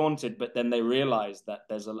initially daunted, but then they realized that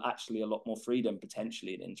there's actually a lot more freedom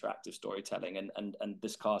potentially in interactive storytelling, and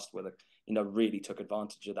this cast were really took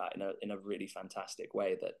advantage of that in a really fantastic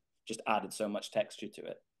way that just added so much texture to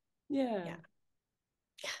it. Yeah,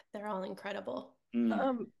 they're all incredible.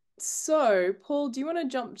 So Paul, do you want to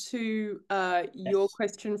jump to your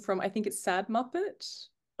question from, I think it's Sad Muppet?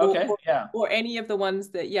 Okay, or any of the ones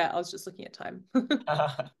that, I was just looking at time.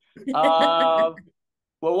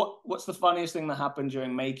 Well, what's the funniest thing that happened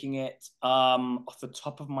during making it? Off the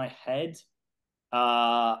top of my head,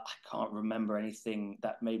 I can't remember anything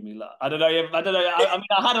that made me laugh. I don't know. I mean,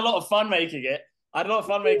 I had a lot of fun making it. But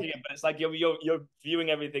it's like you're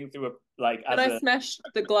viewing everything through a like. And I smashed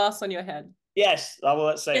the glass on your head. Yes,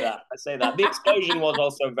 let's say that. I say that. The explosion was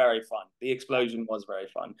also very fun. The explosion was very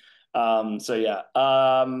fun. So yeah.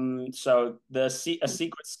 So a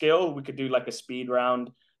secret skill, we could do like a speed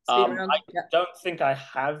round. I don't think I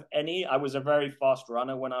have any. I was a very fast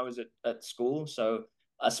runner when I was at school, so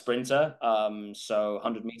a sprinter, so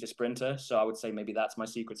 100-meter sprinter. So I would say maybe that's my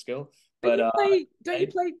secret skill. But don't you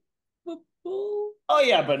play football? Oh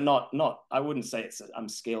yeah, but not. I wouldn't say I'm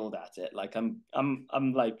skilled at it. Like I'm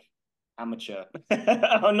like amateur.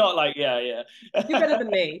 I'm not like yeah. You're better than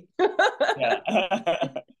me. Yeah.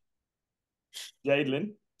 Jade,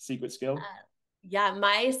 Lynn, secret skill.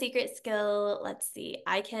 My secret skill, let's see,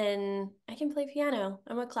 I can play piano.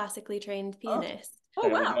 I'm a classically trained pianist. Oh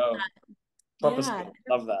wow. Proper skill.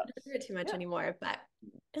 Love that. I don't do it too much anymore, but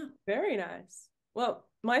yeah. Very nice. Well,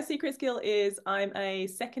 my secret skill is I'm a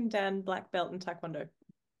second dan black belt in Taekwondo.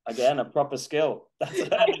 Again, a proper skill. That's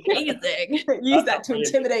amazing. Use that to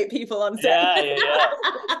intimidate people on set. Yeah.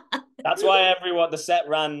 That's why the set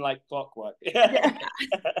ran like clockwork. Yeah.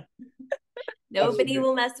 Nobody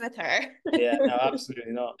will mess with her. Yeah, no,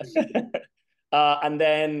 absolutely not. And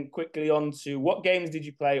then quickly on to, what games did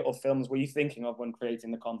you play or films were you thinking of when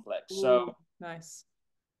creating the complex? Ooh, so nice.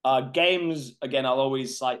 Games, again, I'll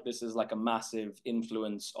always cite this as like a massive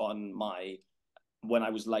influence on when I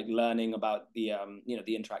was like learning about the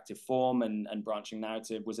the interactive form and branching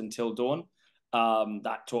narrative was Until Dawn.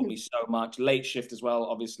 That taught me so much. Late Shift as well,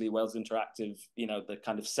 obviously Wales Interactive, the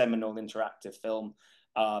kind of seminal interactive film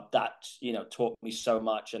that taught me so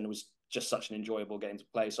much and was just such an enjoyable game to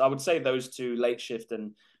play. So I would say those two, Late Shift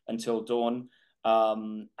and Until Dawn.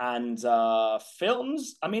 And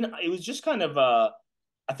films, I mean, it was just kind of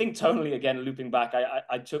I think tonally, again, looping back,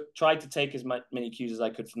 I tried to take as many cues as I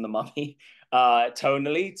could from The Mummy,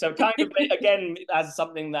 tonally. So kind of again as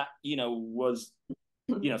something that was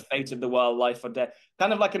fate of the world, life or death,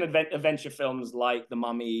 kind of like an adventure films like The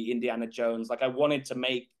Mummy, Indiana Jones. Like I wanted to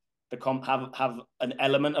make have an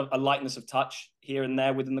element of a lightness of touch here and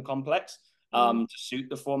there within the complex, to suit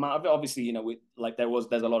the format of it. Obviously,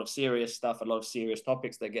 there's a lot of serious stuff, a lot of serious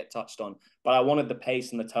topics that get touched on, but I wanted the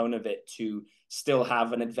pace and the tone of it to still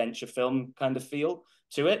have an adventure film kind of feel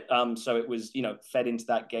to it. So it was, fed into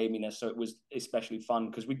that gaminess. So it was especially fun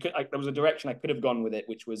because there was a direction I could have gone with it,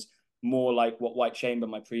 which was more like what White Chamber,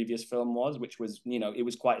 my previous film, was, which was, it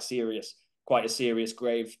was quite a serious,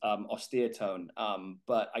 grave, austere tone.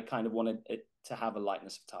 But I kind of wanted it to have a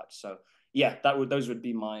lightness of touch. So yeah, those would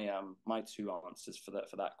be my my two answers for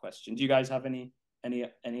that question. Do you guys have any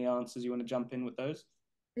answers you want to jump in with those?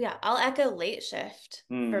 Yeah, I'll echo Late Shift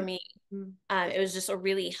for me. It was just a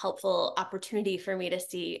really helpful opportunity for me to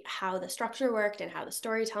see how the structure worked and how the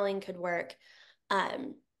storytelling could work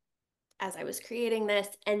as I was creating this.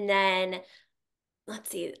 And then, let's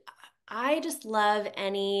see, I just love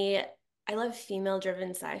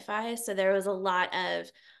female-driven sci-fi. So there was a lot of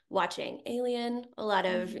watching Alien, a lot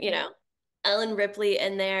of, Ellen Ripley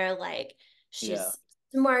in there. Like, she's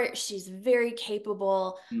smart, she's very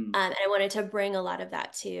capable, and I wanted to bring a lot of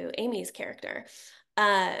that to Amy's character.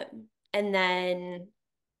 And then,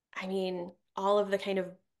 I mean, all of the kind of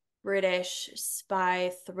British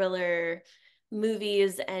spy thriller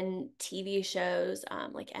movies and TV shows,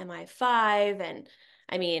 like MI5, and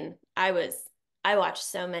I mean, I was I watched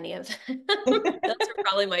so many of them. Those are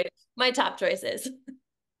probably my top choices.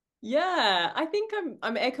 Yeah, I think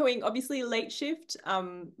I'm echoing obviously Late Shift,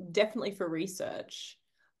 definitely for research.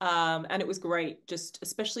 And it was great, just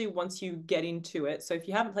especially once you get into it. So if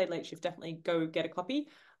you haven't played Late Shift, definitely go get a copy.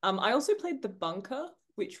 I also played The Bunker,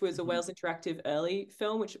 which was a Wales Interactive early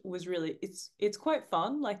film, which was really it's quite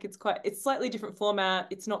fun. Like it's slightly different format.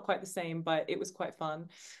 It's not quite the same, but it was quite fun.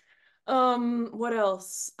 What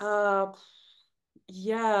else?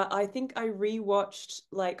 Yeah, I think I rewatched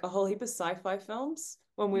like a whole heap of sci-fi films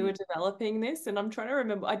when we were developing this, and I'm trying to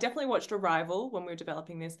remember. I definitely watched Arrival when we were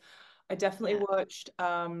developing this. I definitely watched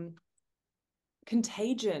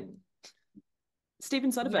Contagion,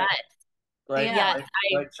 Steven Soderbergh, Yes. Great, Yes,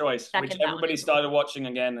 great choice, which second that everybody one. started watching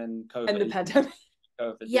again in and the COVID. pandemic.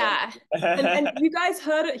 COVID, Yeah. And you guys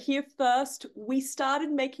heard it here first. We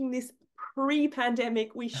started making this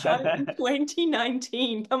pre-pandemic. We shot it in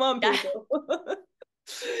 2019. Come on, Yeah. people.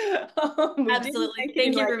 We didn't Absolutely. make it in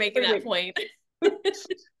Thank you like for making 3 that weeks. point.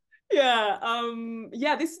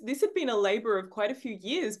 Yeah, this had been a labor of quite a few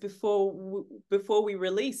years before we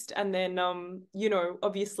released, and then you know,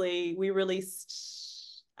 obviously we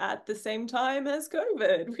released at the same time as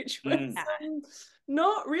COVID, which was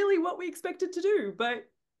not really what we expected to do, but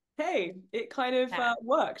hey, it kind of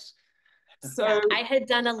worked. So yeah, I had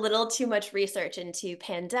done a little too much research into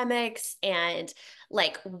pandemics and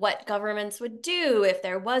like what governments would do if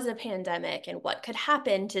there was a pandemic and what could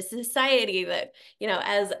happen to society that, you know,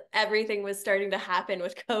 as everything was starting to happen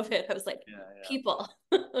with COVID, I was like, people,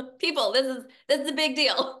 people, this is a big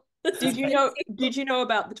deal. did you know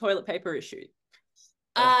about the toilet paper issue?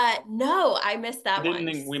 No, I missed that one.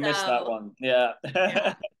 We missed that one. Yeah.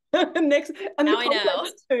 Next, and now the I know.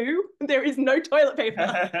 complex too, there is no toilet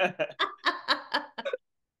paper.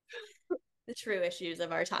 The true issues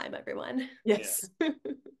of our time, everyone. Yes.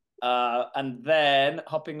 And then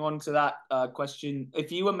hopping on to that question,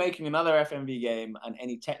 if you were making another FMV game and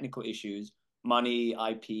any technical issues, money,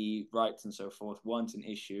 IP, rights, and so forth, weren't an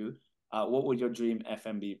issue, what would your dream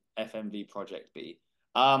FMV project be?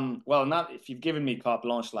 Well, now if you've given me carte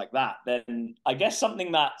blanche like that, then I guess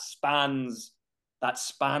something that spans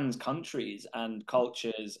countries and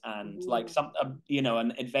cultures and like some you know,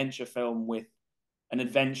 an adventure film with an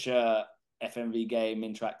adventure FMV game,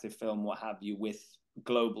 interactive film, what have you, with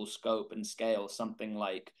global scope and scale, something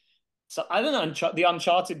like. So I don't know. The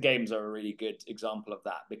Uncharted games are a really good example of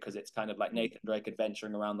that because it's kind of like Nathan Drake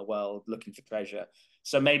adventuring around the world looking for treasure.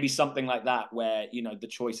 So maybe something like that, where you know the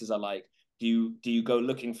choices are like, do you go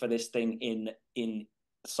looking for this thing in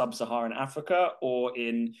sub-Saharan Africa or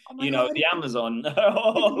in the Amazon?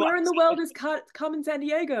 Where in the world is Carmen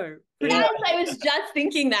Sandiego? Yes, I was just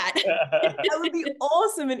thinking that. That would be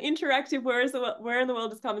awesome. An interactive where in the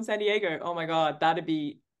world is Carmen Sandiego? Oh my God, that'd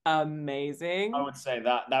be amazing. I would say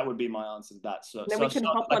that would be my answer to that. So then we can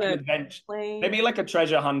hop like on an a adventure, plane. maybe like a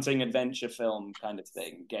treasure hunting adventure film kind of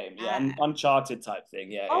thing, game. Yeah, Uncharted type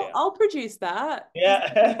thing. Yeah, I'll produce that.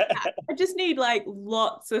 Yeah. I just need like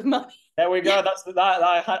lots of money. There we go. That's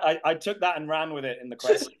that. I took that and ran with it in the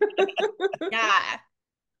question. Yeah,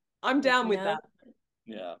 I'm down with that.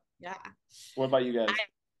 Yeah. Yeah. What about you guys? I'd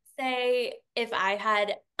say if I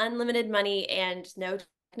had unlimited money and no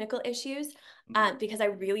technical issues, because I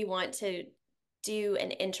really want to do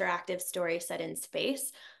an interactive story set in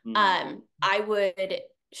space, I would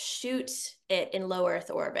shoot it in low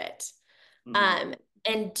Earth orbit,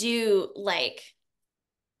 and do like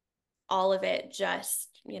all of it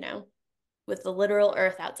just, you know, with the literal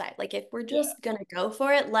Earth outside. Like if we're just gonna go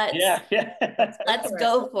for it, let's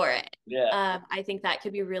go for it. Yeah. I think that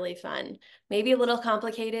could be really fun. Maybe a little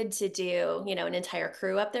complicated to do, you know, an entire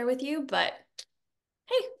crew up there with you, but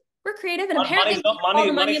hey, we're creative and apparently all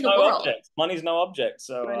the money in the world. Money's no object.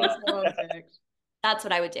 So money's no object. That's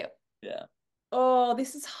what I would do. Yeah. Oh,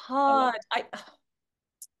 this is hard.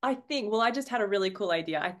 I think, well, I just had a really cool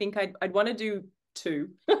idea. I think I'd want to do two.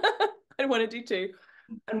 I'd want to do two.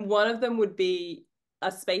 And one of them would be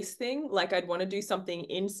a space thing. Like I'd want to do something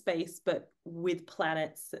in space, but with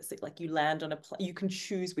planets. That's like you land on you can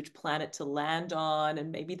choose which planet to land on.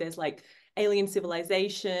 And maybe there's like alien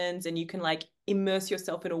civilizations and you can like immerse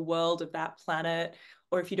yourself in a world of that planet.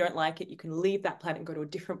 Or if you don't like it, you can leave that planet and go to a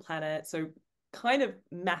different planet. So kind of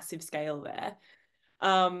massive scale there.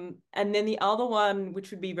 And then the other one, which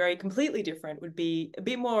would be very completely different, would be a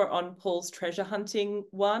bit more on Paul's treasure hunting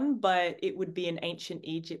one, but it would be an ancient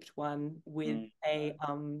Egypt one with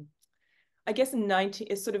I guess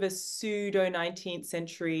it's sort of a pseudo 19th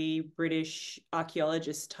century British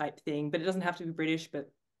archaeologist type thing, but it doesn't have to be British, but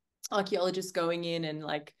archaeologists going in and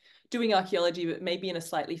like doing archaeology, but maybe in a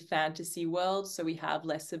slightly fantasy world. So we have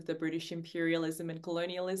less of the British imperialism and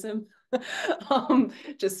colonialism.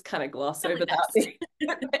 Just kind of gloss over that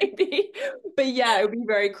maybe. But yeah, it would be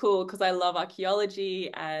very cool because I love archaeology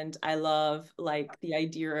and I love like the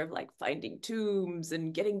idea of like finding tombs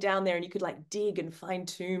and getting down there and you could like dig and find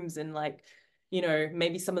tombs and like, you know,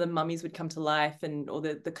 maybe some of the mummies would come to life and or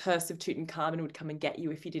the curse of Tutankhamun would come and get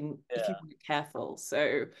you if you didn't if you weren't careful.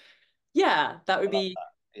 So yeah, that would be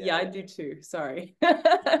that. yeah, I do too. Sorry.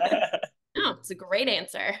 No, it's a great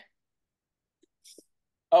answer.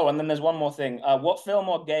 Oh, and then there's one more thing. What film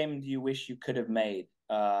or game do you wish you could have made?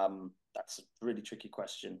 That's a really tricky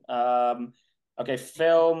question. Okay,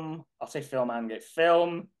 film. I'll say film and game.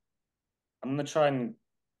 Film. I'm gonna try and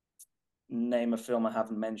name a film I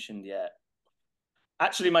haven't mentioned yet.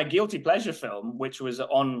 Actually, my guilty pleasure film, which was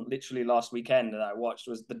on literally last weekend that I watched,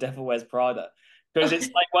 was The Devil Wears Prada. Because it's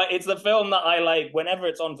like, well, it's the film that I like. Whenever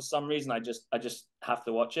it's on, for some reason, I just have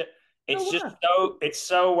to watch it. It's just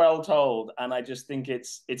so well told, and I just think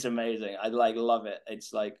it's amazing. I like love it.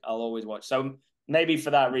 It's like I'll always watch. So maybe for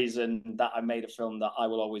that reason, that I made a film that I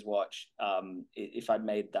will always watch. If I'd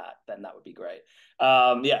made that, then that would be great.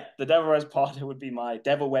 Yeah, The Devil Wears Prada would be my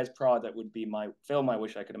film I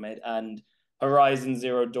wish I could have made, and Horizon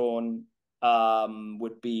Zero Dawn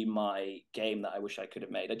would be my game that I wish I could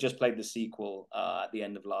have made. I just played the sequel at the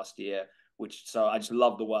end of last year, so I just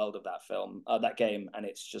love the world of that film, that game, and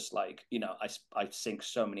it's just like, you know, I sink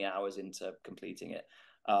so many hours into completing it.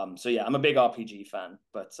 So yeah, I'm a big RPG fan,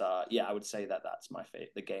 but yeah, I would say that that's my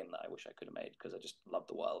favorite, the game that I wish I could have made because I just love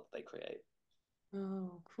the world they create.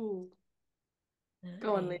 Oh, cool.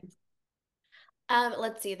 Go on, Lynn.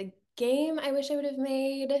 Let's see. The game I wish I would have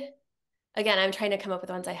made. Again, I'm trying to come up with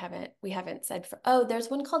ones we haven't said for. Oh, there's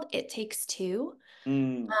one called It Takes Two. I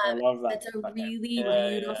love that. It's a really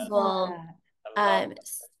Yeah. beautiful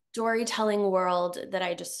storytelling world that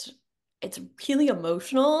it's really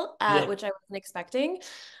emotional, which I wasn't expecting.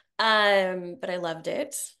 But I loved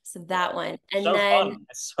it. So that one. And so then fun.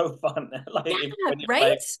 It's so fun. Like when you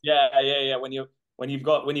right? play, when you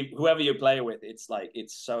whoever you play with, it's like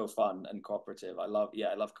it's so fun and cooperative. I love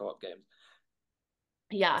co-op games.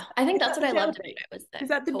 Yeah, I think that's what I loved about it was Is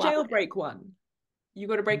that the jailbreak one? You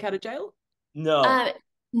got to break out of jail? No.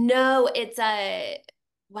 No, it's a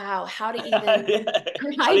wow, how to even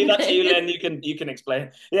I'll leave that to you, Lynn. You can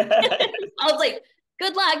explain. Yeah. I was like,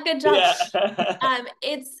 good luck, good job. Yeah.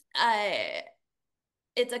 It's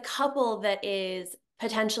a couple that is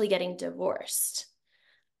potentially getting divorced.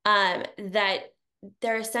 That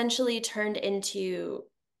they're essentially turned into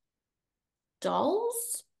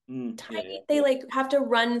dolls. Tiny. They like have to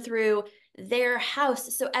run through their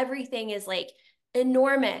house. So everything is like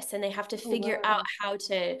enormous and they have to figure out how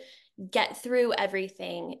to get through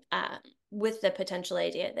everything with the potential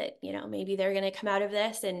idea that, you know, maybe they're going to come out of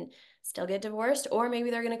this and still get divorced, or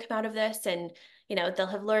maybe they're going to come out of this and, you know, they'll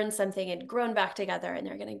have learned something and grown back together and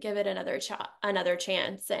they're going to give it another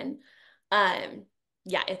chance. And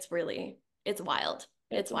yeah, it's wild.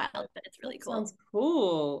 It's wild, but it's really cool. Sounds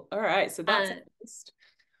cool. All right, so that's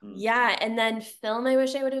yeah, and then film I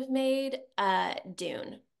wish I would have made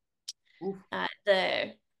Dune.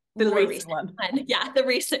 The more recent one. Yeah, the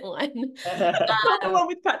recent one. The one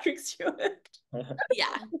with Patrick Stewart.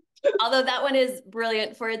 Yeah. Although that one is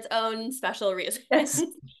brilliant for its own special reasons. Yes.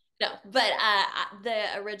 No, but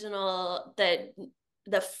the original,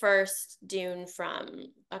 the first Dune from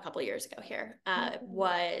a couple years ago here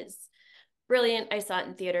was brilliant. I saw it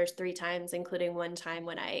in theaters 3 times, including one time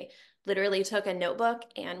when I literally took a notebook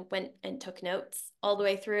and went and took notes all the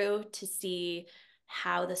way through to see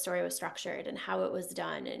how the story was structured and how it was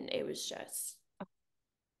done. And it was just,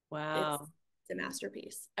 wow. It's a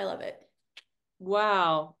masterpiece. I love it.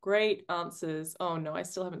 Wow. Great answers. Oh no, I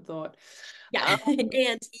still haven't thought. Yeah. And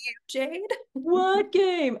you, Jade? What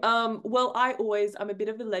game? Well, I'm a bit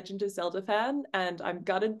of a Legend of Zelda fan, and I'm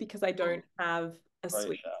gutted because I don't have a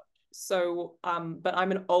Switch. So, but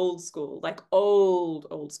I'm an old school Legend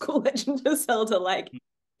of Zelda, like,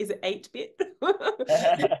 is it 8-bit?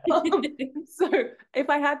 So if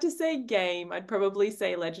I had to say game, I'd probably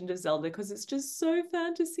say Legend of Zelda because it's just so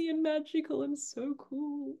fantasy and magical and so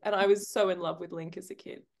cool. And I was so in love with Link as a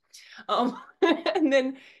kid. And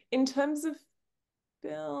then in terms of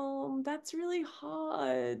film, that's really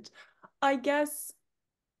hard. I guess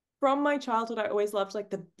from my childhood, I always loved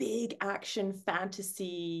like the big action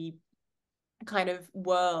fantasy kind of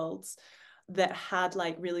worlds that had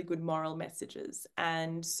like really good moral messages.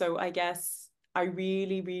 And so I guess I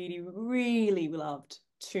really, really, really loved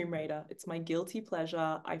Tomb Raider. It's my guilty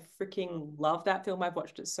pleasure. I freaking love that film. I've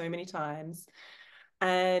watched it so many times.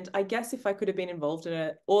 And I guess if I could have been involved in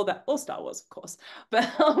it, or Star Wars, of course,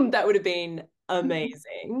 but that would have been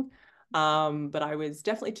amazing. But I was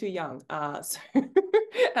definitely too young. So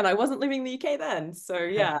and I wasn't living in the UK then. So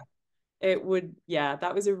yeah, that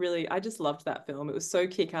was I just loved that film. It was so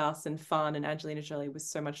kick-ass and fun, and Angelina Jolie was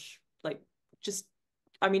so much like just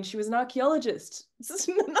I mean, she was an archaeologist. And so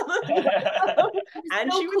she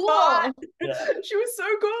was cool. hot. Yeah. She was so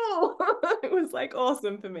cool. It was like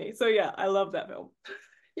awesome for me. So yeah, I love that film.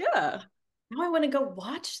 Yeah. Now I want to go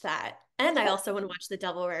watch that. And I also want to watch The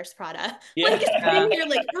Devil Wears Prada. Yeah. Like sitting here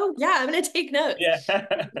like, oh yeah, I'm gonna take notes. Yeah.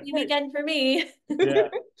 Weekend for me. Yeah.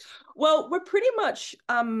 Well, we're pretty much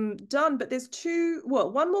done, but there's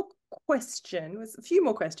one more question. There's a few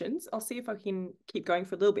more questions. I'll see if I can keep going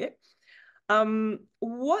for a little bit.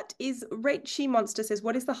 What is Rachie Monster says,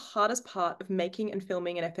 what is the hardest part of making and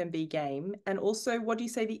filming an FMV game? And also, what do you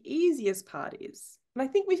say the easiest part is? And I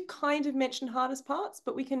think we've kind of mentioned hardest parts,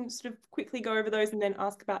 but we can sort of quickly go over those and then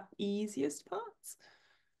ask about easiest parts.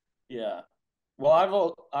 Yeah.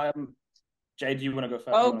 Well, Jade, do you want to go first?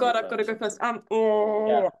 Oh God, I've got to go first.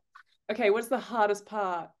 Yeah. Okay, what's the hardest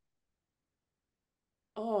part?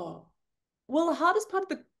 Oh, well, the hardest part of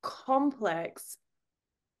the complex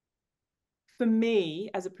for me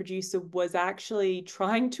as a producer was actually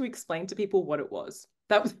trying to explain to people what it was.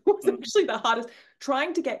 That was actually the hardest,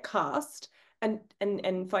 trying to get cast and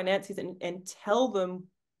finances and tell them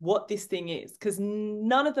what this thing is, because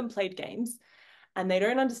none of them played games and they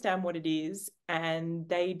don't understand what it is, and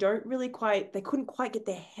they couldn't quite get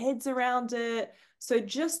their heads around it. So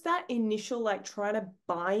just that initial like trying to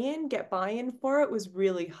get buy-in for it was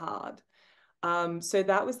really hard. So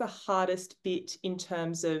that was the hardest bit in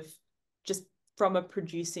terms of just from a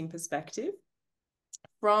producing perspective.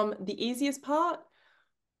 From the easiest part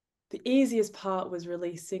was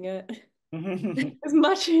releasing it. It was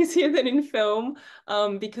much easier than in film,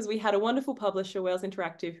 because we had a wonderful publisher, Wales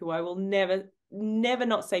Interactive, who I will never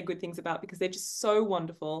not say good things about, because they're just so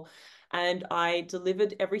wonderful. And I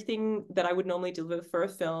delivered everything that I would normally deliver for a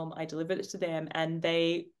film. I delivered it to them, and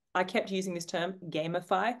I kept using this term,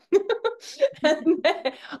 gamify. And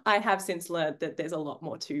I have since learned that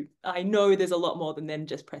I know there's a lot more than them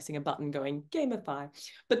just pressing a button going gamify.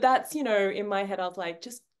 But that's, in my head, I was like,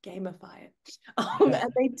 just gamify it.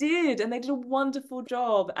 And they did a wonderful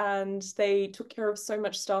job, and they took care of so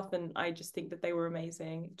much stuff. And I just think that they were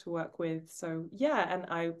amazing to work with. So yeah, and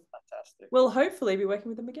I will hopefully be working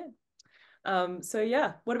with them again. So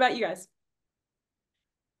yeah, what about you guys?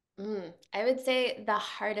 I would say the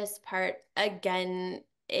hardest part again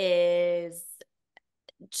is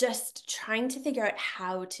just trying to figure out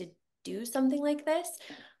how to do something like this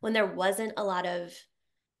when there wasn't a lot of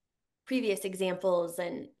previous examples,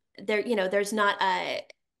 and there's not a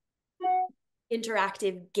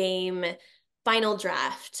interactive game final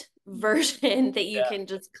draft version that you can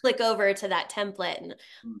just click over to that template and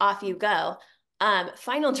off you go.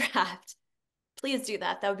 Final draft, please do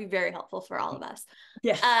that. That would be very helpful for all of us.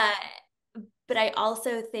 Yes. But I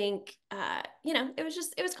also think,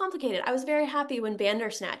 it was complicated. I was very happy when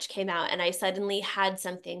Bandersnatch came out and I suddenly had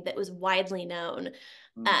something that was widely known,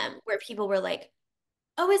 where people were like,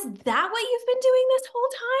 oh, is that what you've been doing this whole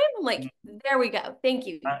time? I'm like, there we go. Thank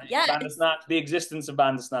you. Yeah. Bandersnatch, the existence of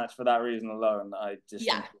Bandersnatch for that reason alone, I just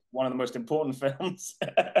think one of the most important films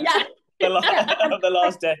Yeah. of the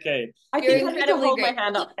last decade. I think I need to hold my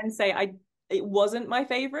hand up and say it wasn't my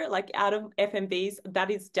favorite. Like out of FMVs,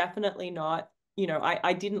 that is definitely not,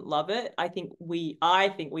 I didn't love it. I think we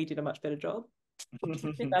did a much better job.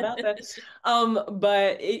 That out there.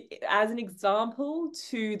 But as an example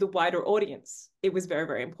to the wider audience, it was very,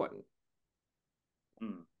 very important.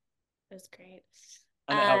 That's great.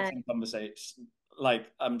 And it helps in conversations. Like,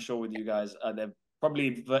 I'm sure with you guys, they're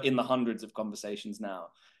probably in the hundreds of conversations now.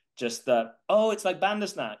 Just that, it's like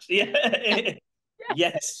Bandersnatch. Yeah.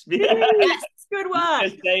 Yes. Yes. Good work.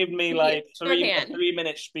 It saved me like a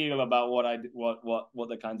 3-minute spiel about what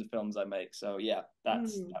the kinds of films I make. So yeah,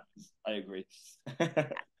 that's I agree.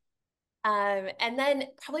 And then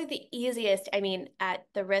probably the easiest, at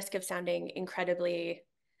the risk of sounding incredibly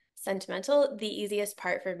sentimental, the easiest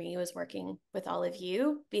part for me was working with all of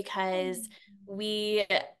you, because we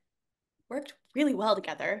worked really well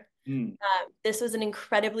together. This was an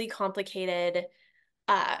incredibly complicated,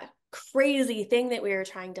 crazy thing that we were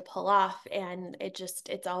trying to pull off, and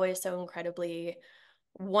it's always so incredibly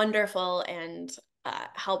wonderful and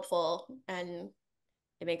helpful, and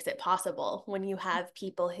it makes it possible when you have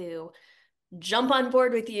people who jump on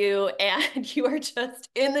board with you and you are just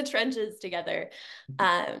in the trenches together.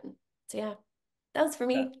 So yeah, that was for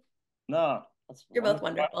me. No, you're both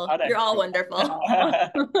wonderful. You're all wonderful.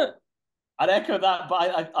 I'd echo that,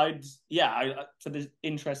 but I'd for the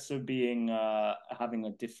interest of being having a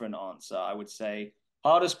different answer, I would say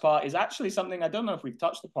hardest part is actually something I don't know if we've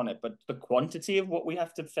touched upon it, but the quantity of what we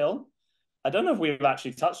have to film. I don't know if we've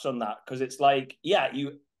actually touched on that because it's like, yeah,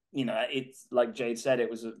 you know, it's like Jade said, it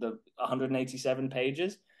was the 187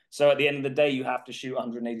 pages. So at the end of the day, you have to shoot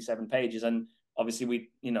 187 pages, and obviously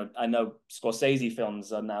I know Scorsese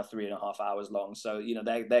films are now 3.5 hours long, so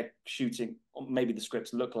they're shooting, maybe the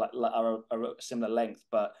scripts look like are a similar length,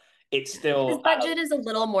 but it's still his budget is a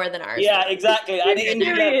little more than ours. Yeah, exactly. And His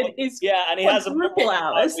period is and he has a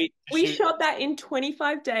hours. We shoot. shot that in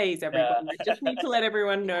 25 days, everybody. I just need to let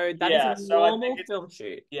everyone know that is a So I normal think film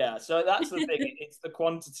shoot. Yeah, so that's the thing. It's the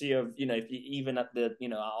quantity of, if you even at the,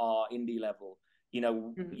 our indie level,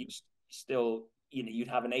 you still, you'd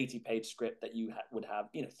have an 80-page script that you would have,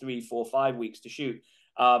 3, 4, 5 weeks to shoot.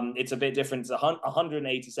 It's a bit different. It's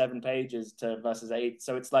 187 pages versus 8.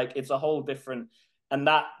 So it's like, it's a whole different, and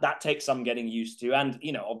that takes some getting used to. And,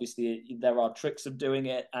 obviously there are tricks of doing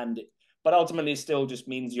it, but ultimately it still just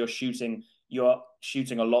means you're shooting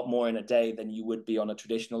a lot more in a day than you would be on a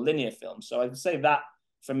traditional linear film. So I'd say that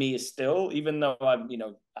for me is still, even though I'm,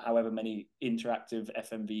 however many interactive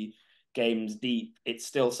FMV games deep, it's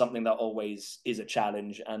still something that always is a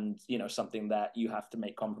challenge, and something that you have to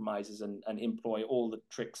make compromises and employ all the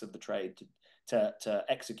tricks of the trade to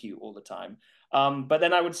execute all the time. But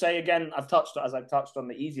then I would say again, I've touched on,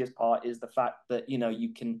 the easiest part is the fact that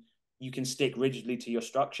you can stick rigidly to your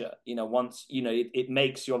structure. Once it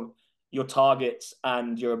makes your targets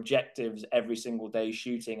and your objectives every single day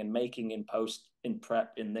shooting and making in post, in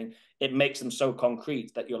prep, it makes them so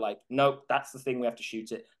concrete that you're like, nope, that's the thing, we have to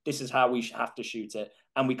shoot it. This is how we have to shoot it,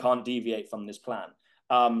 and we can't deviate from this plan.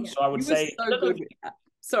 So I would say, so good with that.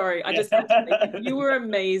 Sorry, I just you were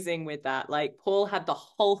amazing with that. Like, Paul had the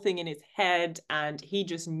whole thing in his head and he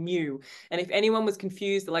just knew. And if anyone was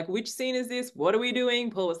confused, like, which scene is this? What are we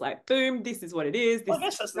doing? Paul was like, boom, this is what it is. I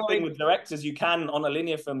guess that's the thing with directors. You can, on a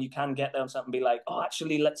linear film, you can get there on something and be like, oh,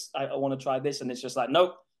 actually, I want to try this. And it's just like,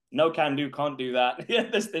 nope, no can do, can't do that. Yeah,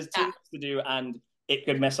 there's too much to do, and it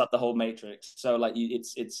could mess up the whole matrix. So like,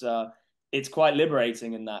 it's quite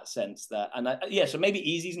liberating in that sense. So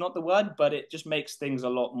maybe easy is not the word, but it just makes things a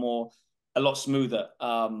lot smoother.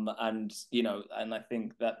 And I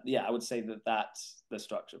think that, I would say that's the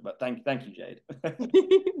structure. But thank you, Jade.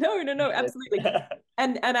 No, absolutely.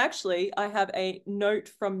 And actually, I have a note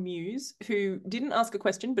from Muse, who didn't ask a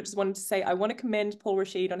question, but just wanted to say, I want to commend Paul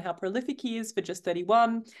Raschid on how prolific he is for just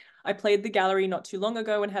 31. I played the gallery not too long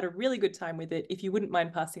ago and had a really good time with it. If you wouldn't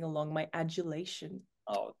mind passing along my adulation.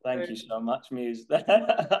 Oh, thank you so much, Muse.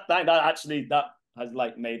 that has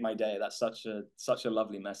like made my day. That's such a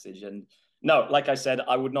lovely message. And no, like I said,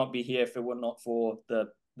 I would not be here if it were not for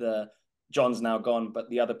the John's now gone, but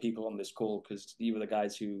the other people on this call, because you were the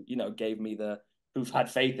guys who who've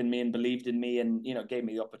had faith in me and believed in me, and gave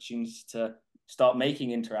me the opportunity to start making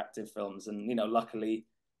interactive films. And luckily,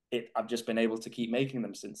 I've just been able to keep making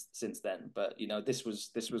them since then. But this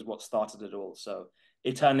was what started it all. So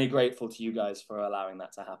eternally grateful to you guys for allowing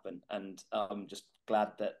that to happen, and just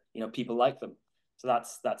glad that people like them. So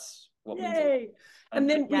that's what means a lot. And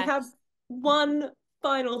then we have one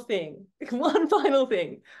final thing,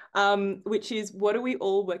 which is, what are we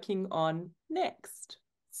all working on next?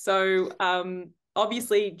 So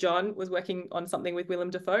obviously John was working on something with Willem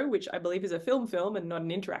Dafoe, which I believe is a film and not an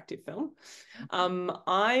interactive film.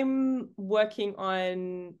 I'm working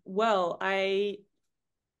on,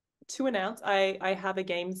 to announce, I have a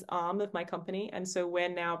games arm of my company, and so we're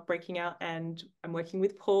now breaking out, and I'm working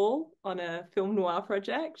with Paul on a film noir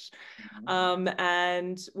project.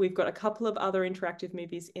 And we've got a couple of other interactive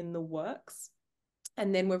movies in the works.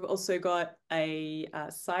 And then we've also got a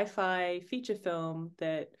sci-fi feature film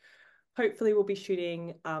that hopefully we'll be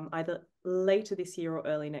shooting either later this year or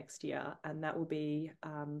early next year. And that will be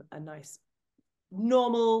a nice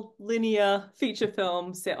normal linear feature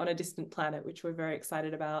film set on a distant planet, which we're very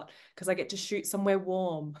excited about, because I get to shoot somewhere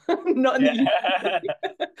warm, not in the UK.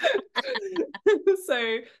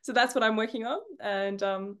 So that's what I'm working on. And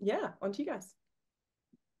on to you guys.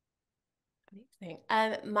 Amazing.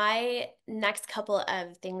 My next couple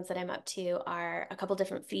of things that I'm up to are a couple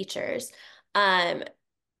different features,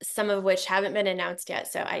 some of which haven't been announced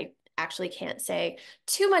yet, so I actually can't say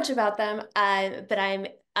too much about them, but I'm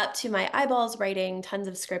up to my eyeballs writing tons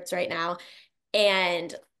of scripts right now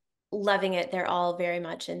and loving it. They're all very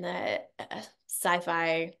much in the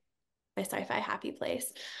sci-fi happy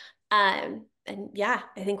place. And I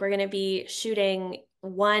think we're going to be shooting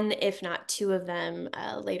one, if not two of them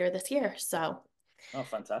later this year. So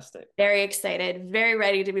fantastic. Very excited, very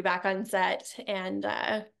ready to be back on set, and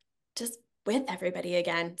just with everybody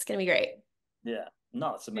again. It's gonna be great. Yeah.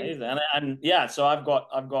 No, it's amazing. And yeah, so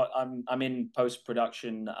I'm in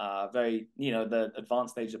post-production, very, the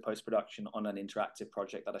advanced stage of post-production on an interactive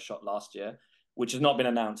project that I shot last year, which has not been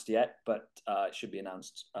announced yet, but it should be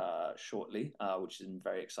announced shortly, which I'm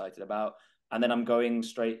very excited about. And then I'm going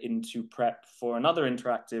straight into prep for another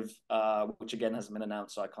interactive, which again hasn't been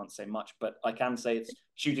announced, so I can't say much, but I can say it's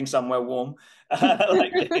shooting somewhere warm,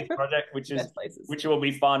 like Jade's project, which will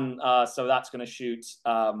be fun. So that's going to shoot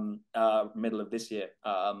middle of this year.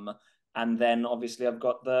 And then obviously I've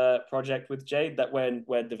got the project with Jade that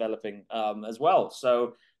we're developing as well.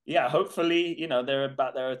 So yeah, hopefully, there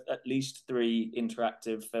are at least 3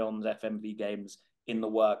 interactive films, FMV games in the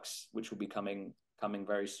works, which will be coming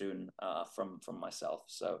very soon from myself.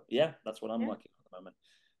 So yeah, that's what I'm working on at the moment.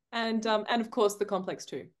 And of course the complex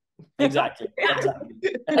too. Exactly.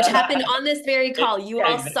 Which happened on this very call. You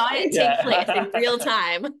all saw it take place in real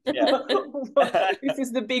time. Yeah. This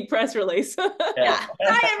is the big press release. Yeah.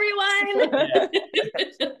 Hi everyone.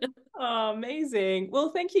 Oh, amazing.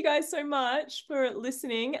 Well, thank you guys so much for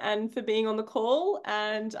listening and for being on the call.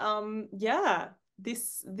 And yeah,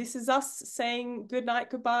 this is us saying good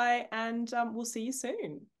night, goodbye, and we'll see you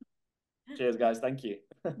soon. Cheers, guys. Thank you.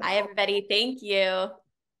 Bye, everybody. Thank you.